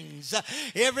things.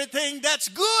 Everything that's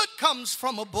good comes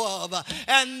from above.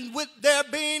 And with there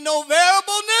being no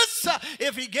variableness,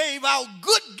 if he gave out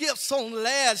good gifts on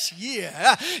last year,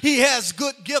 he has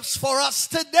good gifts for us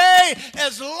today,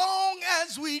 as long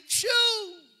as we choose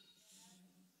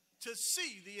to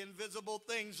see the invisible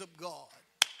things of God.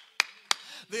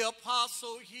 The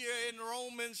apostle here in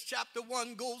Romans chapter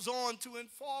 1 goes on to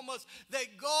inform us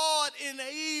that God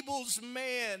enables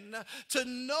man to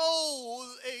know,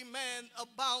 amen,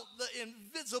 about the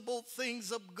invisible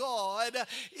things of God,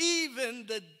 even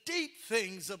the deep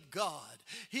things of God.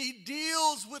 He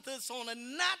deals with us on a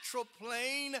natural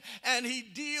plane, and he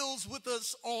deals with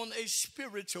us on a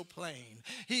spiritual plane.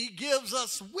 He gives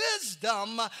us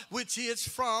wisdom, which is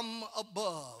from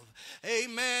above.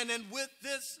 Amen. And with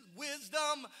this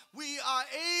wisdom, we are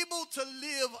able to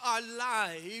live our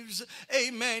lives,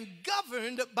 amen,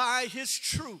 governed by his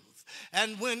truth.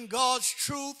 And when God's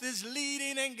truth is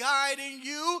leading and guiding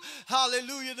you,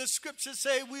 hallelujah, the scriptures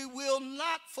say we will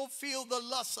not fulfill the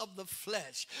lusts of the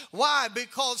flesh. Why?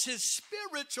 Because his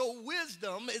spiritual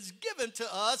wisdom is given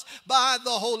to us by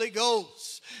the Holy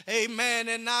Ghost. Amen.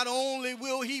 And not only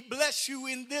will he bless you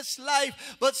in this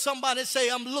life, but somebody say,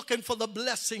 I'm looking for the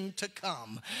blessing to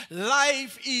come.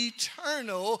 Life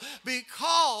eternal,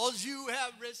 because you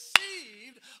have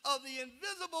received of the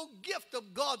invisible gift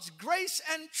of God's grace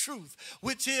and truth,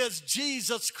 which is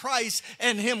Jesus Christ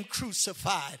and him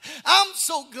crucified. I'm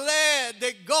so glad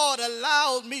that God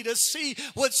allowed me to see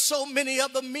what so many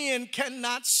other men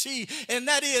cannot see, and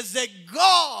that is that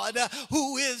God,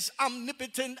 who is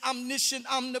omnipotent,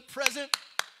 omniscient, omnipresent,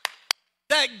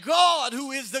 that God,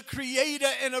 who is the creator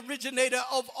and originator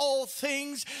of all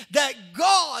things, that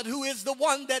God, who is the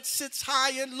one that sits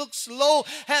high and looks low,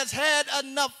 has had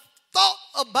enough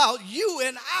thought about you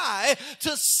and I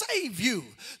to save you,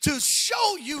 to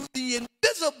show you the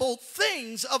invisible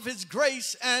things of his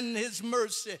grace and his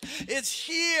mercy. It's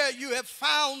here you have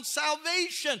found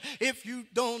salvation. If you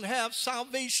don't have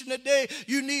salvation today,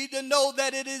 you need to know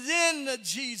that it is in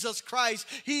Jesus Christ.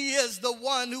 He is the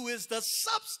one who is the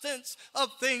substance of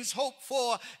things hoped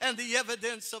for and the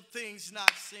evidence of things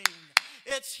not seen.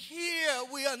 It's here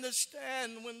we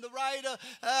understand when the writer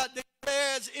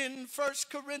declares in 1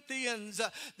 Corinthians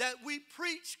that we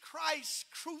preach Christ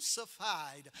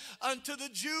crucified, unto the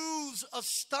Jews a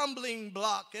stumbling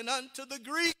block, and unto the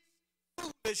Greeks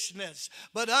foolishness.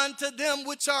 But unto them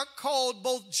which are called,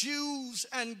 both Jews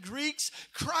and Greeks,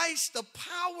 Christ the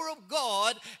power of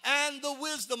God and the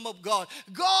wisdom of God.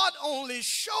 God only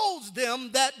shows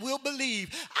them that will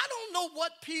believe. I don't know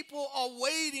what people are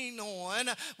waiting on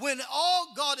when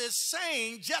all God is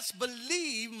saying, just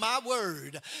believe my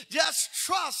word. Just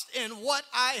trust in what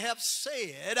I have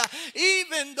said.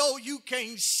 Even though you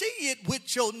can't see it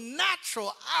with your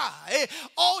natural eye,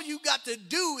 all you got to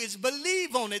do is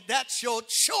believe on it. That's your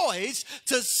choice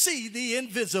to see the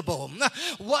invisible.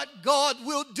 What God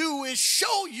will do is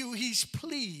show you he's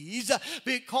pleased,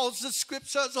 because the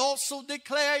scriptures also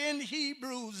declare in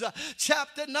Hebrews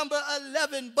chapter number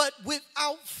 11, but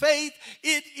without faith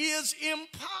it is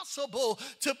impossible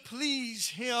to please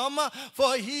him.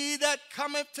 For he that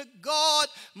cometh to God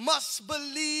must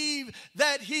believe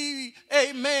that he,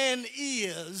 amen,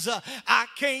 is. I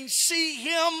can't see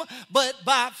him, but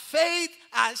by faith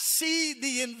I see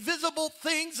the invisible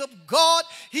things of God.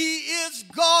 He is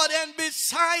God, and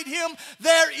beside him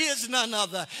there is none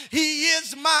other. He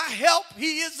is my help.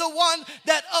 He is the one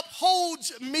that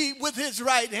upholds me with his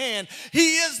right hand.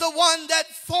 He is the one that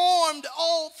formed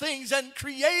all things and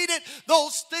created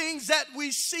those things that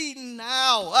we see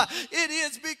now. It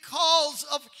is because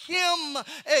of him,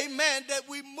 amen, that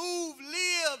we move,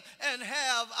 live, and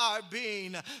have our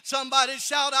being. Somebody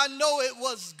shout, I know it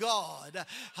was God.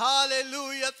 Hallelujah.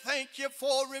 Thank you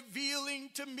for revealing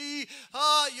to me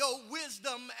your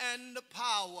wisdom and the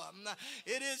power.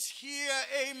 It is here,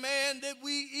 amen, that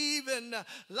we even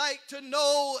like to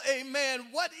know, amen,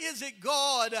 what is it,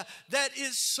 God, that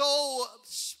is so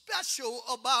special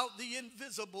about the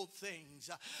invisible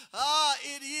things?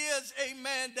 It is,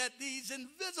 amen, that these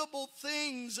invisible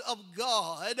things of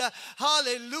God,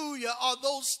 hallelujah, are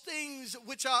those things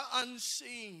which are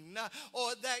unseen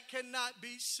or that cannot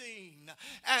be seen.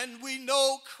 And we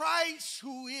know Christ,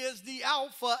 who is the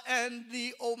Alpha and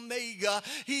the Omega.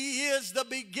 He is the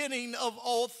beginning of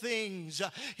all things.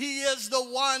 He is the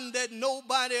one that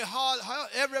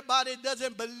everybody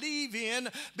doesn't believe in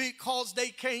because they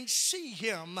can't see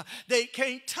him. They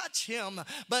can't touch him.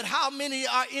 But how many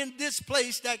are in this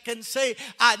place that can say,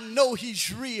 I know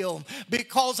he's real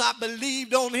because I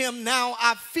believed on him. Now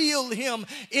I feel him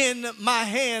in my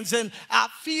hands, and I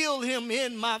feel him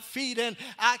in my feet, and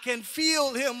I can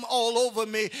feel him all over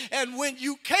me. And when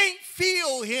you can't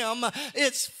feel him,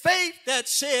 it's faith that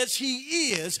says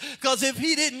he is. Because if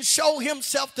he didn't show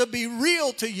himself to be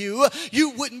real to you,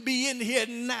 you wouldn't be in here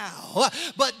now.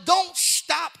 But don't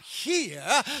stop here,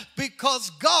 because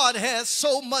God has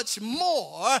so much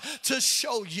more to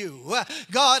show you.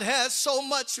 God has so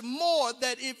much more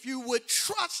that if you would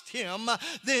trust him,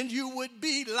 then you would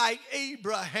be like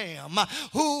Abraham,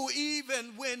 who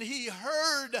even when he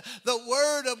heard the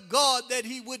word of God that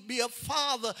he would be a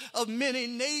father of many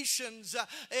nations,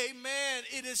 amen,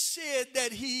 it is said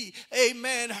that he,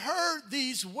 amen, heard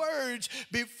these words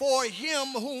before him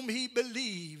whom he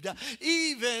believed,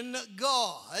 even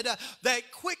God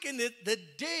that quickeneth the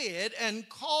dead and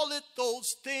calleth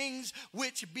those things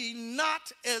which be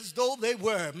not as though they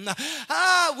were.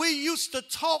 We used to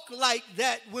talk like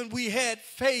that when we had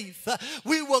faith.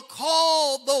 We will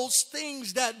call those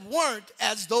things that weren't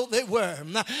as though they were.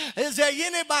 Is there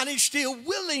anybody still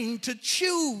willing to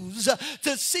choose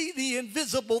to see the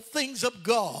invisible things of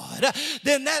God?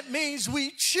 Then that means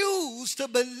we choose to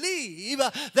believe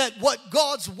that what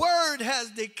God's word has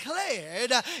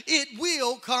declared, it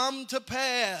will come to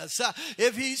pass.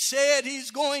 If he said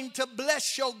he's going to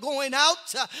bless your going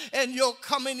out and your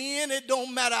coming in, it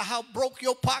don't matter how broke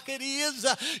your pocket is,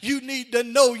 you need to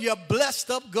know you're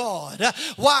blessed of God.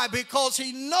 Why? Because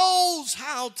he knows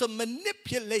how to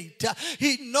manipulate.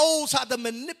 He knows how to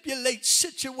manipulate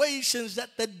situations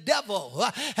that the devil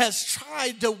has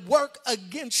tried to work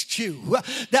against you.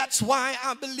 That's why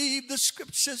I believe the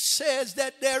scripture says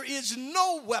that there is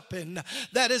no weapon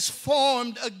that is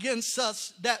formed against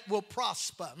us that will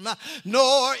prosper,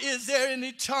 nor is there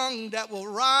any tongue that will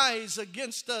rise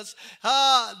against us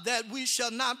that we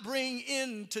shall not bring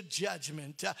into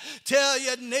judgment. Tell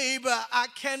your neighbor, I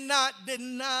cannot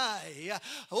deny,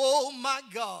 oh my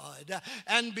God,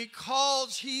 and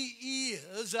because he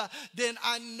is, then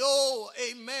I know,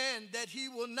 amen, that he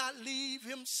will not leave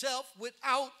himself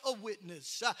without a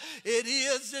witness. It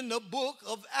is in the book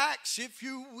of Acts, if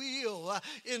you will,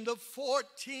 in the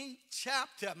 14th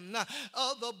chapter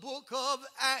of the book of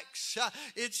Acts.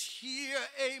 It's here,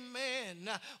 amen,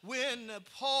 when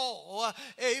Paul,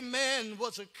 amen,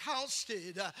 was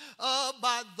accosted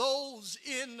by those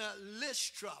in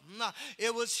Lystra.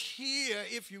 It was here,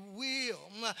 if you will,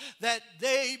 that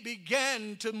they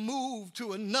began to move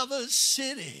to another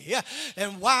city.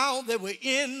 And while they were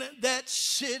in that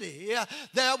city,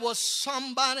 there was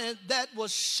somebody that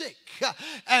was sick.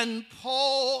 And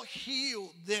Paul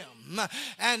healed them.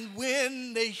 And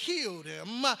when they healed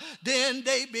him, then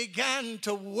they began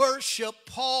to worship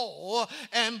Paul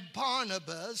and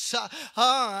Barnabas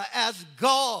as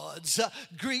gods,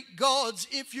 Greek gods,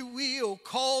 if you will,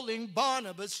 calling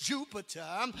Barnabas Jupiter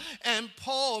and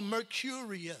Paul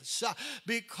Mercurius,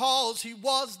 because he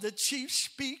was the chief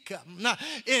speaker.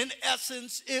 In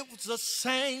essence, it was the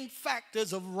same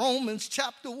factors of Romans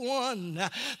chapter 1,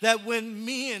 that when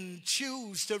men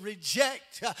choose to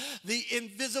reject the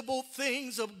invisible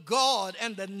things of God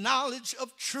and the knowledge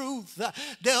of truth,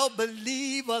 they'll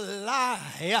believe a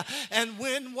lie. And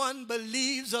when one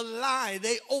believes a lie,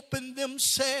 they open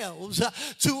themselves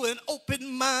to an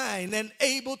open mind and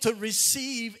able to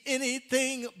receive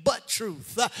anything but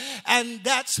truth. And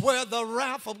that's where the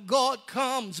wrath of God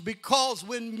comes, because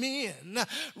when men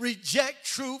reject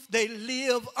truth, they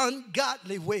live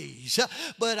ungodly ways.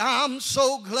 But I'm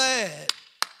so glad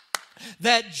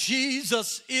that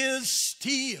Jesus is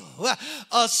still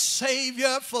a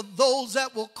Savior for those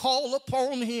that will call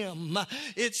upon him.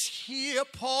 It's here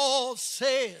Paul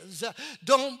says,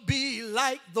 don't be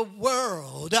like the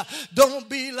world. Don't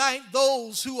be like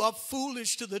those who are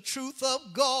foolish to the truth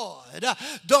of God.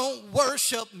 Don't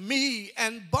worship me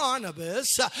and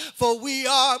Barnabas, for we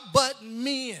are but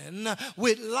men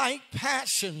with like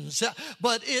passions.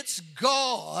 But it's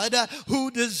God who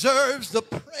deserves the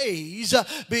praise,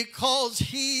 because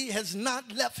he has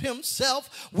not left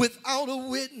himself without a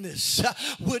witness.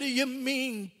 What do you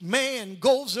mean man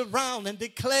goes around and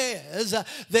declares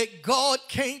that God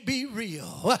can't be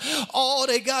real? All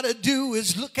they got to do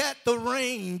is look at the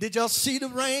rain. Did y'all see the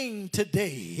rain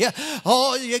today?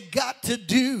 All you got to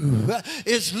do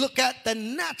is look at the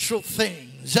natural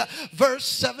things. Verse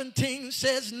 17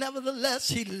 says, nevertheless,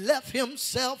 he left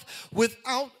himself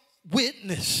without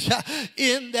witness,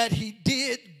 in that he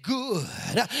did good.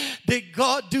 Did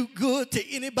God do good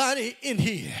to anybody in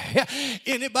here?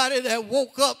 Anybody that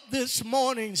woke up this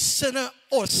morning, sinner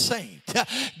or saint?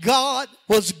 God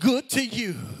was good to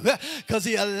you because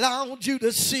he allowed you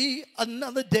to see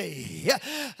another day,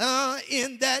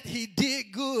 in that he did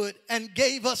good and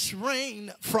gave us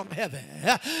rain from heaven.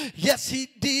 Yes, he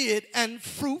did, and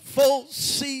fruitful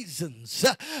seasons.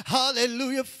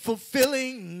 Hallelujah,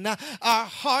 fulfilling our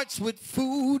hearts with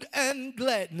food and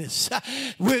gladness.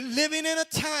 We're living in a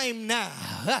time now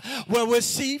where we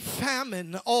see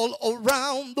famine all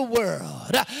around the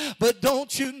world. But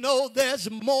don't you know there's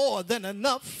more than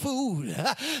enough food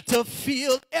to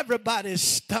fill everybody's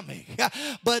stomach?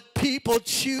 But people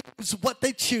choose what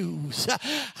they choose.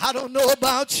 I don't know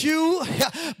about you,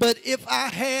 but if I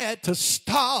had to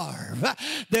starve,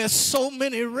 there's so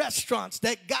many restaurants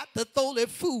that got to throw their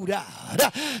food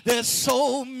out. There's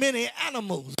so many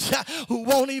animals who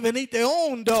won't even eat their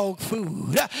own dog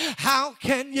food. How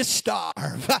can you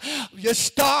starve? You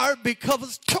starve because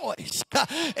of choice.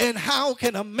 And how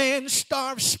can a man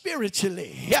starve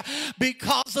spiritually?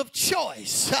 Because of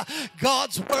choice.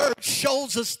 God's word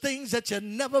shows us things that you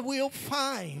never will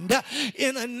find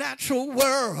in a natural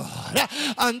world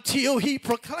until he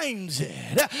proclaims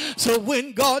it. So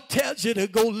when God tells you to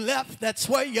go left, that's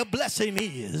where your blessing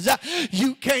is.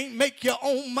 You can't make your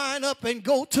own mind up and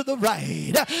go to the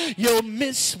right. You'll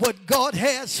miss what God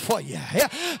has for you.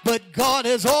 But God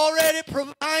has already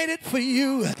provided for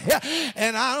you.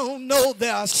 And I don't know,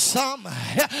 there are some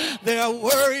that are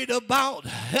worried about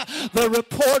the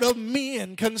report of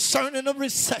men concerning a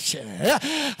recession.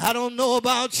 I don't know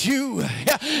about you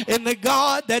and the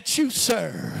God that you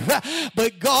serve,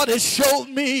 but God has showed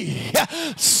me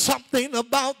something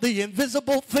about the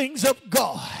invisible things of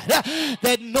God,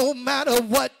 that no matter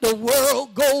what the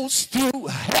world goes through,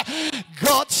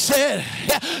 God said,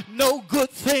 no good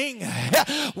thing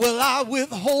will I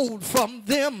withhold from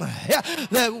them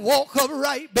that walk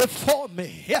upright before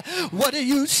me. What are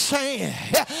you saying?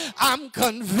 I'm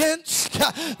convinced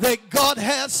that God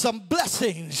has some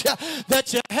blessings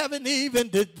that you haven't even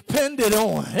depended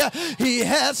on. He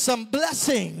has some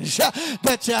blessings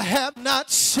that you have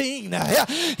not seen.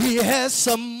 He has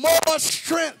some more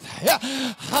strength,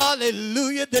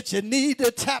 hallelujah, that you need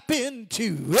to tap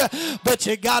into. But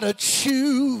you got to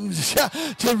choose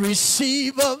to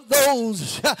receive of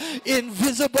those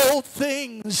invisible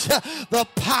things, the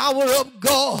power of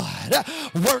God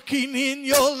working in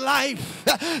your life.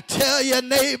 Tell your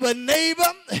neighbor,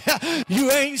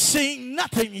 you ain't seen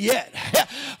nothing yet.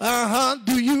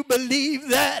 Do you believe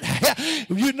that?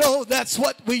 You know, that's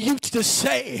what we used to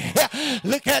say.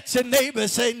 Look at your neighbor,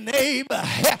 say, neighbor,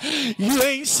 you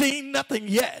ain't seen nothing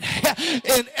yet.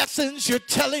 In essence, you're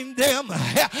telling them,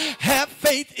 have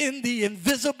faith in the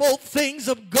invisible things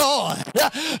of God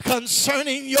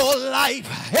concerning your life.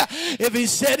 If he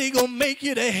said he gonna make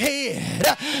you the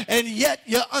head, and yet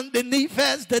you're underneath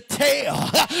as the tail,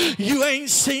 you ain't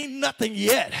seen nothing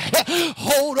yet.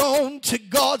 Hold on to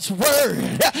God's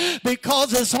word,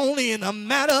 because it's only in a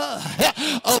matter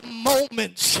of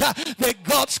moments that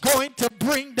God's going to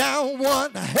bring down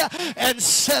one and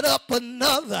set up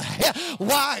another.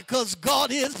 Why? Because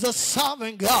God is the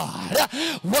sovereign God.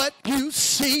 What you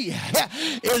see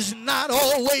is not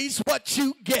always what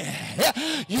you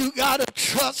get. You got to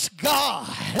trust God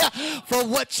for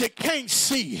what you can't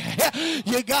see.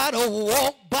 You got to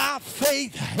walk by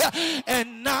faith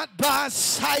and not by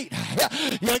sight.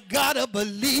 You got to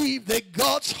believe that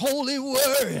God's holy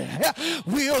word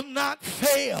will not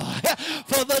fail.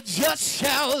 For the just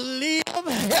shall live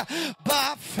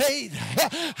by faith.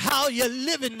 How you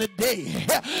living today?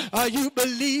 Are you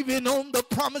believing on the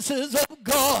promises of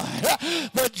God?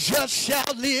 The just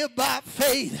shall live by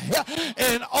faith,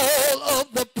 and all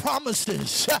of the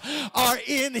promises are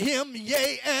in him,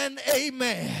 yea and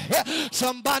amen.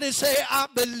 Somebody say, I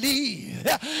believe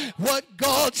what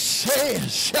God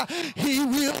says he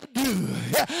will do.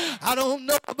 I don't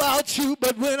know about you,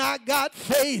 but when I got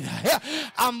faith,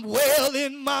 I'm well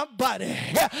in my body.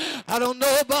 I don't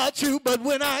know about you, but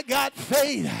when I got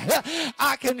faith,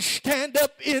 I can stand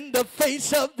up in the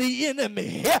face of the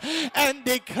enemy and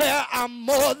declare I'm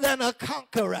more than a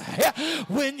conqueror.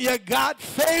 When you got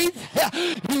faith,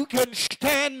 you can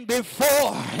stand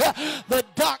before the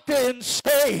doctor and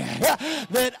say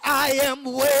that I am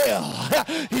well.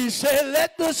 He said,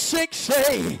 let the sick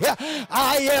say,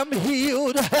 I am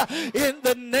healed in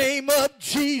the name of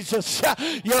Jesus.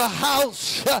 Your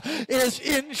house is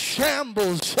in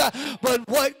shambles, but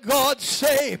what God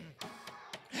said,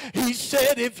 he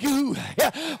said, if you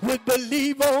would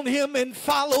believe on him and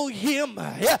follow him,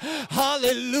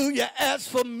 hallelujah, as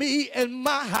for me and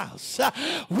my house,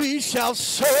 we shall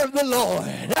serve the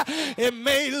Lord. It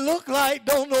may look like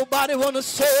don't nobody want to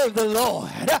serve the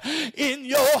Lord in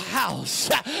your house,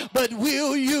 but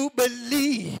will you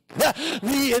believe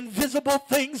the invisible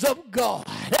things of God?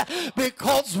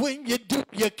 Because when you do,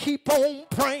 you keep on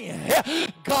praying.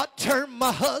 God, turn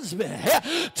my husband,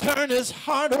 turn his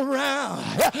heart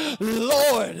around.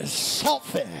 Lord,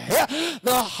 soften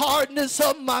the hardness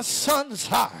of my son's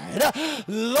heart.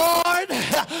 Lord,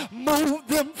 move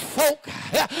them folk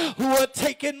who are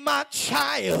taking my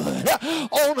child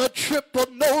on a trip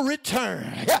of no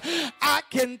return. I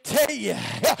can tell you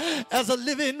as a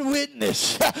living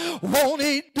witness, won't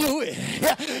he do it?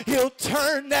 He'll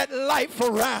turn that life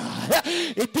around.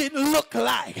 It didn't look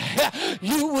like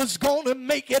you was going to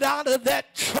make it out of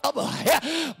that trouble,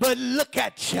 but look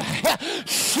at you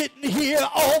sitting here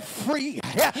all free.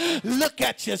 Look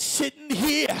at you sitting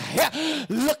here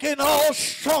looking all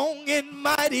strong and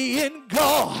mighty in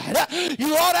God.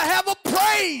 You ought to have a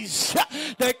praise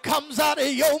that comes out of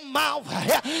your mouth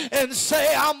and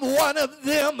say, I'm one of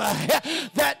them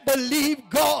that believe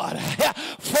God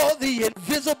for the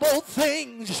invisible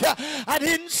things. I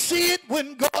didn't see it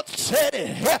when God said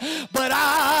it, but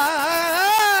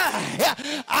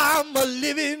I'm a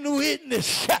living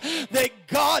witness that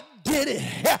God did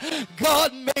it.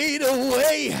 God made a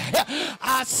way.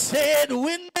 I said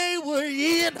when they were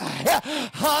in,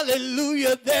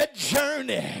 hallelujah, that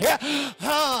journey,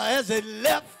 as they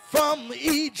left from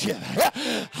Egypt,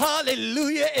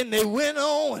 hallelujah, and they went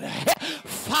on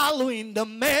following the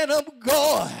man of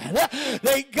God.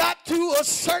 They got to a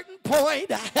certain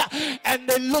point and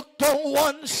they looked on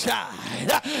one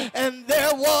side and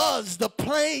there was the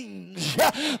plains,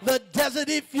 the desert,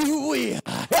 if you will,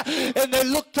 and they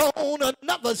looked on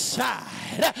another side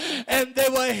and they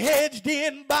were hedged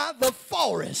in by the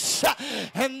forest,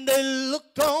 and they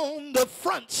looked on the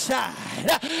front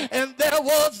side and there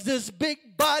was this big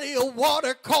body of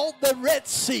water called the Red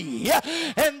Sea.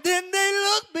 And then they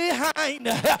looked behind,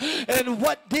 and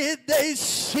what did they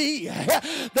see?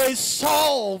 They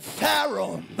saw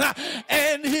Pharaoh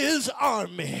and his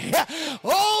army.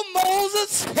 Oh,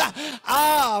 Moses,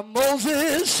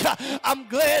 Moses, I'm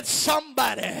glad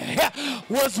somebody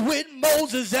was with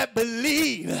Moses that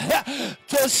believed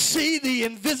to see the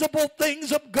invisible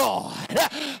things of God,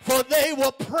 for they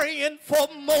were praying for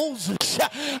Moses.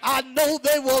 I know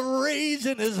they were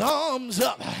raising his arms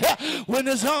up. When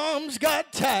his arms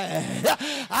got tired,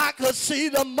 I could see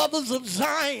the mothers of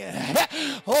Zion.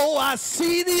 Oh, I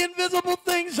see the invisible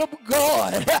things of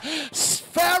God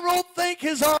Pharaoh think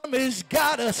his army's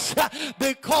got us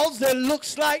because there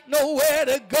looks like nowhere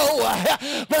to go.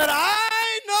 But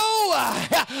I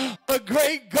know the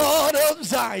great God of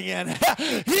Zion.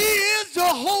 He is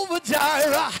Jehovah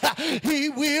Jireh. He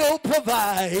will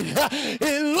provide.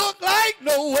 It looked like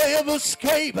no way of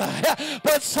escape.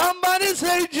 But somebody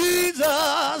say,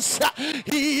 Jesus,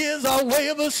 he is our way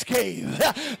of escape.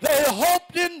 They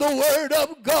hoped in the word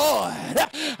of God.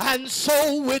 And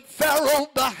so with Pharaoh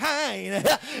behind,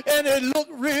 and it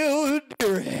looked real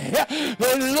dreary.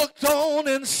 They looked on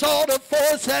and saw the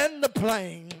force and the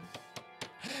plain.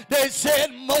 They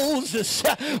said, Moses,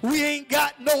 we ain't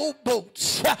got no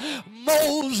boats.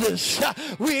 Moses,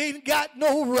 we ain't got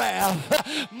no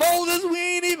raft. Moses, we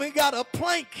ain't even got a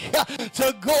plank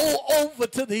to go over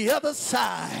to the other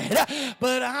side.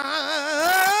 But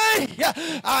I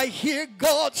hear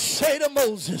God say to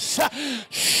Moses,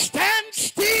 stand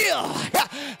still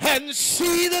and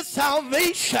see the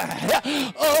salvation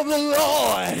of the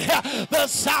Lord. The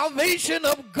salvation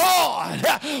of God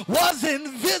was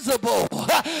invisible,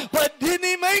 but didn't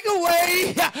he make a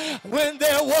way when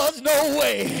there was no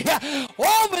way?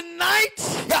 Overnight,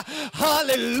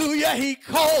 hallelujah, he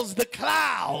caused the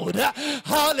cloud,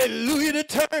 hallelujah, to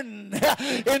turn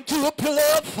into a pillar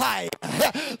of fire.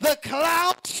 The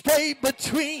cloud stayed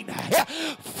between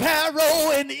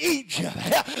Pharaoh and Egypt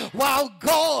while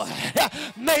God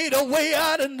made a way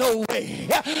out of no way.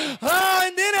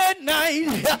 And then at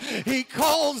night, he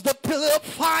caused the pillar of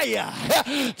fire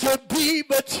to be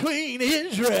between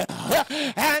Israel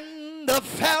and the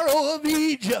Pharaoh of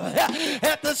Egypt.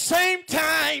 At the same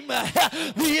time,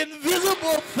 the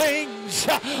invisible things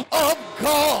of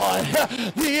God,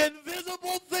 the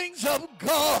invisible things of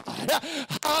God,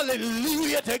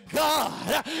 hallelujah to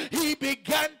God, he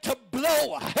began to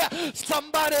blow.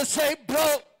 Somebody say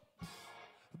blow,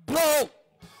 blow,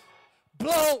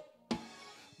 blow.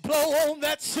 Blow on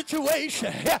that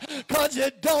situation, because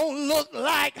it don't look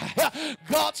like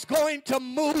God's going to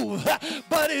move,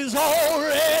 but he's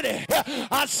already,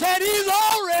 I said he's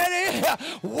already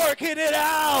working it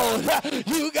out.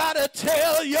 You got to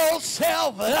tell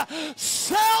yourself,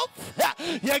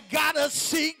 you got to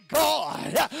seek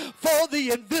God for the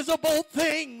invisible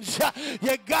things.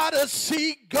 You got to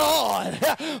seek God,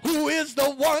 who is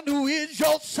the one who is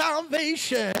your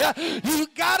salvation. You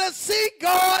got to seek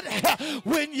God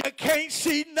when you can't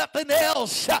see nothing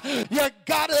else. You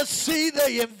gotta see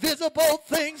the invisible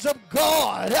things of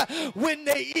God when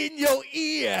they in your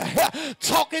ear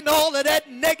talking all of that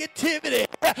negativity.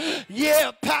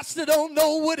 Yeah, pastor don't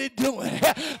know what he's doing.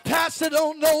 Pastor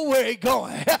don't know where he's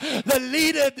going. The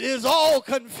leader is all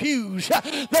confused.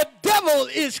 The devil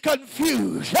is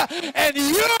confused, and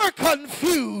you're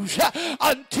confused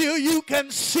until you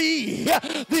can see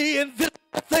the invisible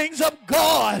things of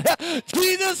God.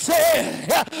 Jesus said,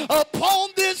 upon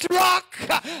this rock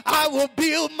I will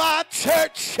build my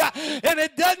church, and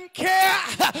it doesn't care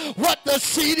what the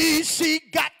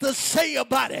CDC got to say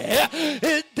about it.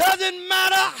 It doesn't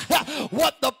matter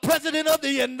what the President of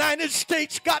the United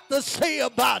States got to say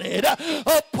about it.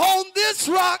 Upon this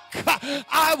rock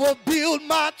I will build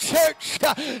my church.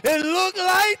 It looked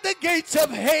like the gates of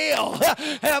hell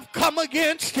have come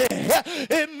against it.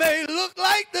 It may look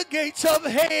like the gates of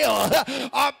hell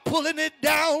are pulling it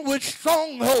down with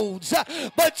strongholds,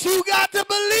 but you got to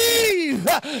believe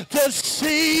to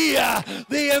see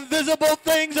the invisible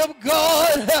things of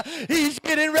God. He's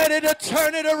getting ready to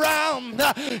turn it around.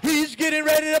 He's getting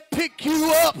ready to pick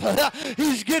you up.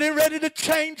 He's getting ready to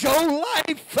change your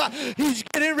life. He's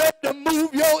getting ready to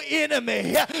move your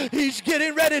enemy. He's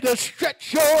getting ready to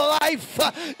stretch your life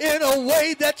in a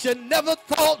way that you never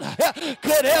thought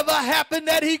could ever happen,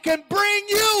 that he can bring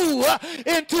you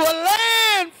into a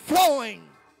land flowing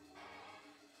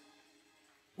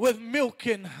with milk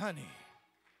and honey.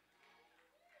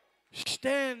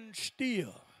 Stand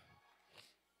still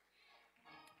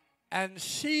and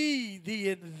see the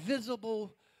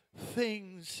invisible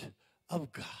things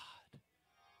of God.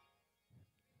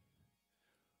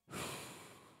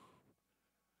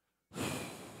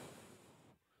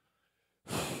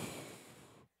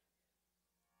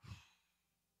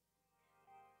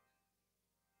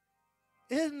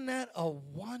 Isn't that a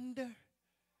wonder?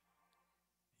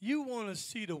 You want to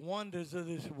see the wonders of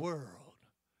this world.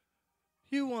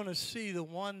 You want to see the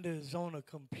wonders on a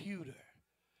computer.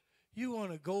 You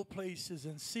want to go places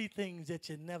and see things that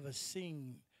you've never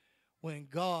seen, when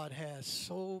God has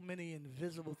so many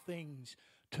invisible things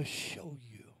to show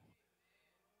you.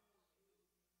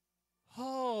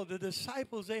 Oh, the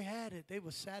disciples, they had it. They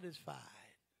were satisfied.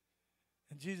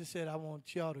 And Jesus said, I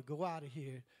want y'all to go out of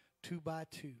here 2 by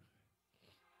 2.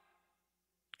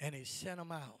 And he sent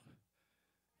them out.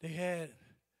 They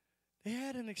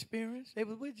had an experience. They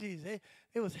was with Jesus.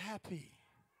 They was happy.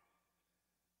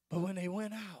 But when they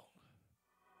went out,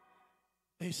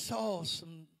 they saw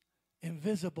some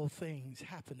invisible things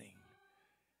happening,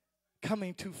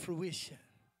 coming to fruition.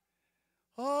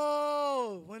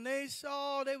 Oh, when they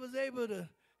saw they was able to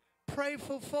pray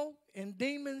for folk and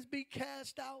demons be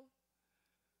cast out,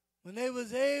 when they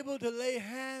was able to lay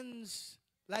hands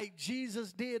like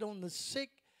Jesus did on the sick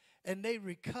and they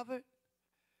recovered,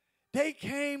 they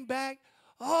came back.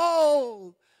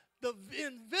 Oh, the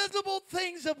invisible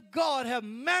things of God have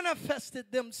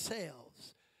manifested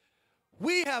themselves.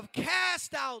 We have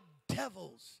cast out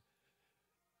devils.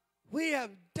 We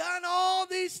have done all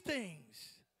these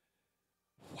things.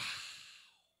 Wow.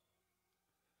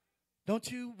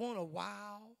 Don't you want a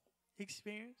wow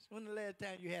experience? When the last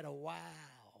time you had a wow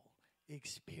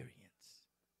experience?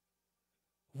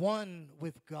 One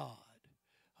with God.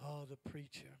 Oh, the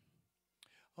preacher.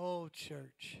 Oh,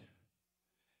 church.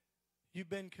 You've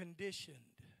been conditioned.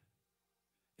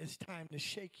 It's time to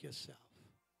shake yourself.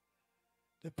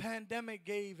 The pandemic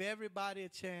gave everybody a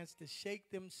chance to shake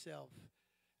themselves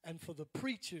and for the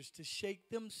preachers to shake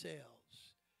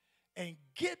themselves and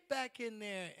get back in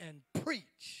there and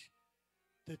preach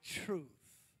the truth.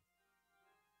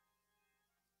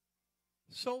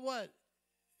 So what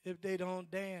if they don't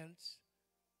dance?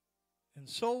 And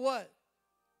so what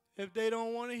if they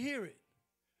don't want to hear it?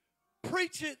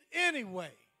 Preach it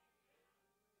anyway.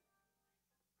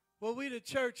 Well, we the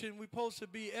church and we're supposed to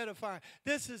be edifying.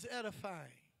 This is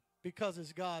edifying because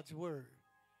it's God's word.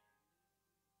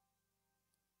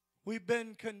 We've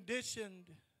been conditioned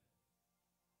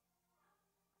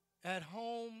at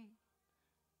home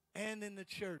and in the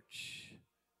church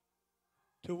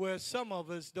to where some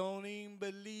of us don't even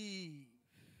believe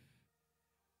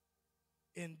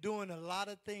in doing a lot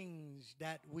of things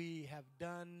that we have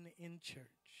done in church.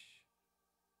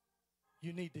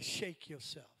 You need to shake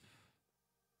yourself.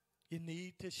 You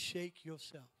need to shake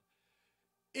yourself.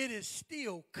 It is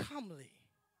still comely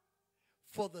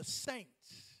for the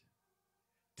saints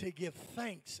to give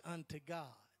thanks unto God.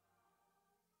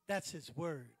 That's his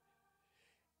word.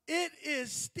 It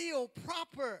is still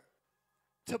proper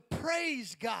to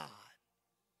praise God.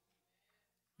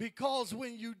 Because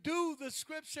when you do, the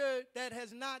scripture that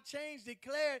has not changed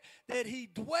declared that he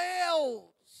dwells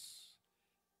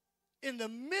in the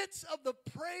midst of the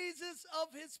praises of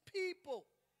his people.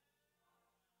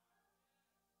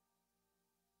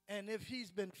 And if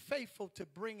he's been faithful to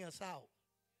bring us out,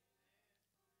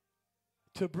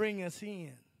 to bring us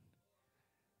in,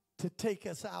 to take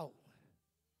us out,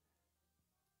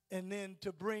 and then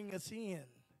to bring us in,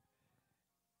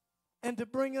 and to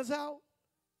bring us out,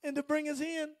 and to bring us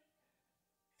in,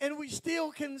 and we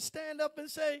still can stand up and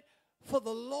say, for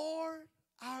the Lord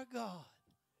our God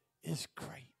is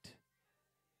great,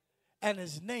 and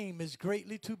his name is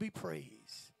greatly to be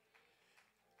praised.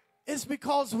 It's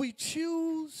because we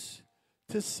choose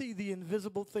to see the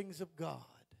invisible things of God.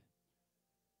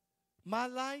 My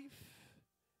life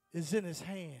is in his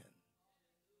hand.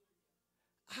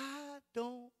 I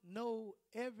don't know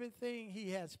everything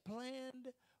he has planned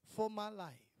for my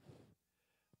life,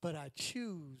 but I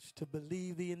choose to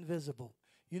believe the invisible.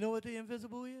 You know what the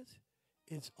invisible is?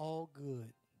 It's all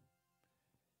good.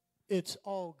 It's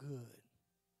all good.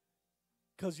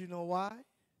 Because you know why?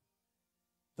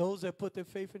 Those that put their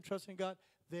faith and trust in God,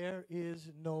 there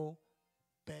is no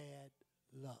bad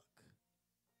luck.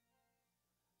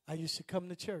 I used to come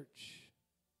to church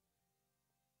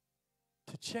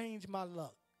to change my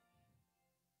luck.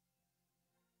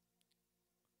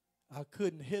 I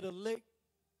couldn't hit a lick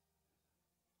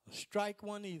or strike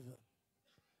one either.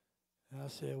 And I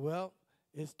said, well,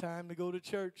 it's time to go to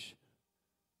church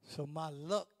so my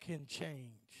luck can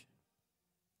change.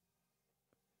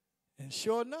 And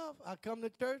sure enough, I come to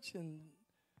church and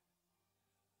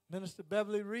Minister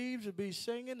Beverly Reeves would be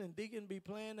singing and Deacon be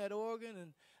playing that organ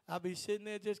and I'll be sitting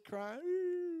there just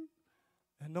crying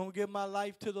and don't give my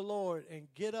life to the Lord and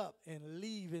get up and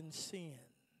leave in sin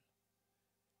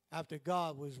after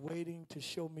God was waiting to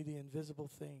show me the invisible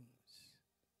things.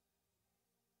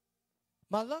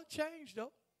 My luck changed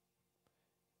though.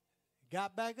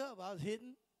 Got back up. I was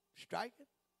hitting, striking.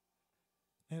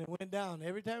 And it went down.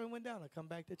 Every time it went down, I come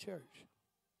back to church.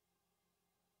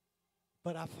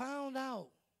 But I found out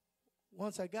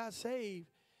once I got saved,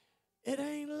 it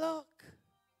ain't luck.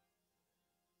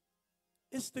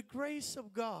 It's the grace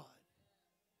of God.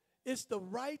 It's the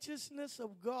righteousness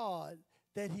of God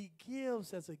that he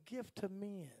gives as a gift to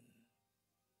men.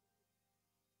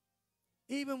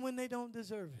 Even when they don't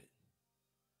deserve it.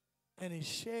 And he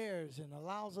shares and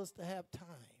allows us to have time.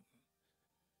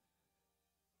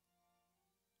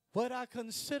 What I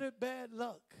considered bad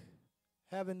luck,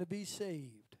 having to be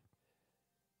saved,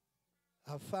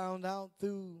 I found out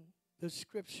through the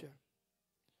scripture.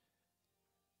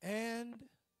 And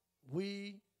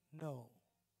we know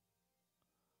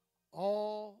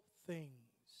all things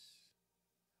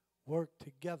work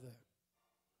together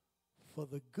for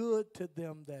the good to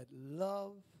them that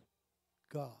love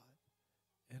God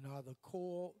and are the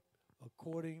called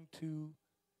according to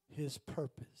his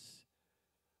purpose.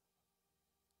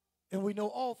 And we know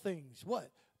all things. What?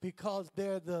 Because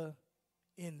they're the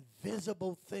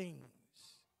invisible things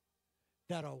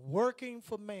that are working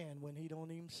for man when he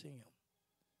don't even see them.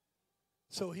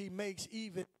 So he makes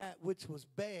even that which was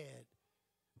bad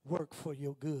work for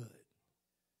your good.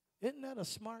 Isn't that a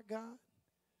smart God?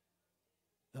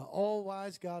 The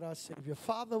all-wise God, our Savior.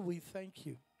 Father, we thank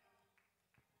you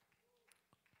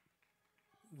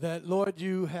that, Lord,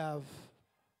 you have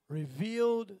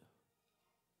revealed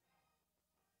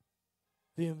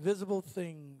the invisible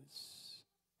things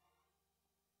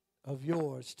of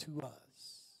yours to us.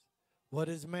 What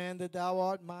is man that thou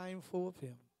art mindful of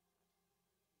him?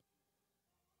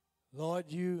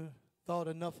 Lord, you thought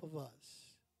enough of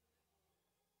us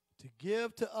to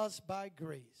give to us by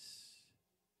grace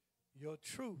your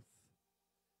truth,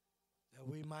 that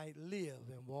we might live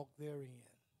and walk therein.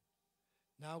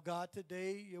 Now, God,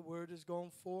 today your word has gone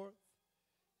forth.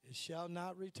 It shall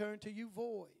not return to you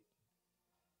void.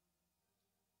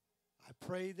 I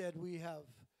pray that we have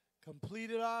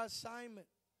completed our assignment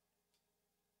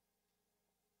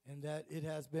and that it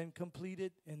has been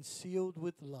completed and sealed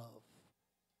with love.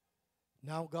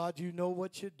 Now, God, you know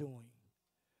what you're doing.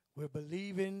 We're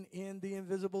believing in the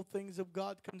invisible things of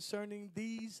God concerning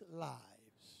these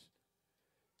lives.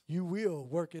 You will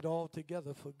work it all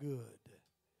together for good,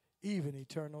 even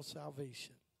eternal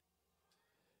salvation.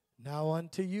 Now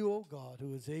unto you, O God,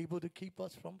 who is able to keep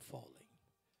us from falling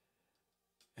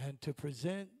and to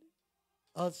present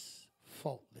us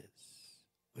faultless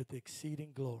with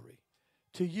exceeding glory.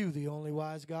 To you, the only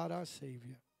wise God, our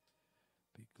Savior,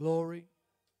 be glory,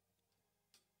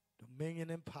 dominion,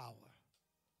 and power,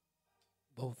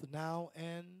 both now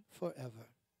and forever.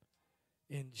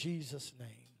 In Jesus'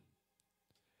 name.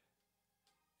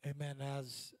 Amen.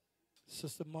 As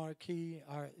Sister Marquis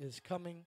is coming.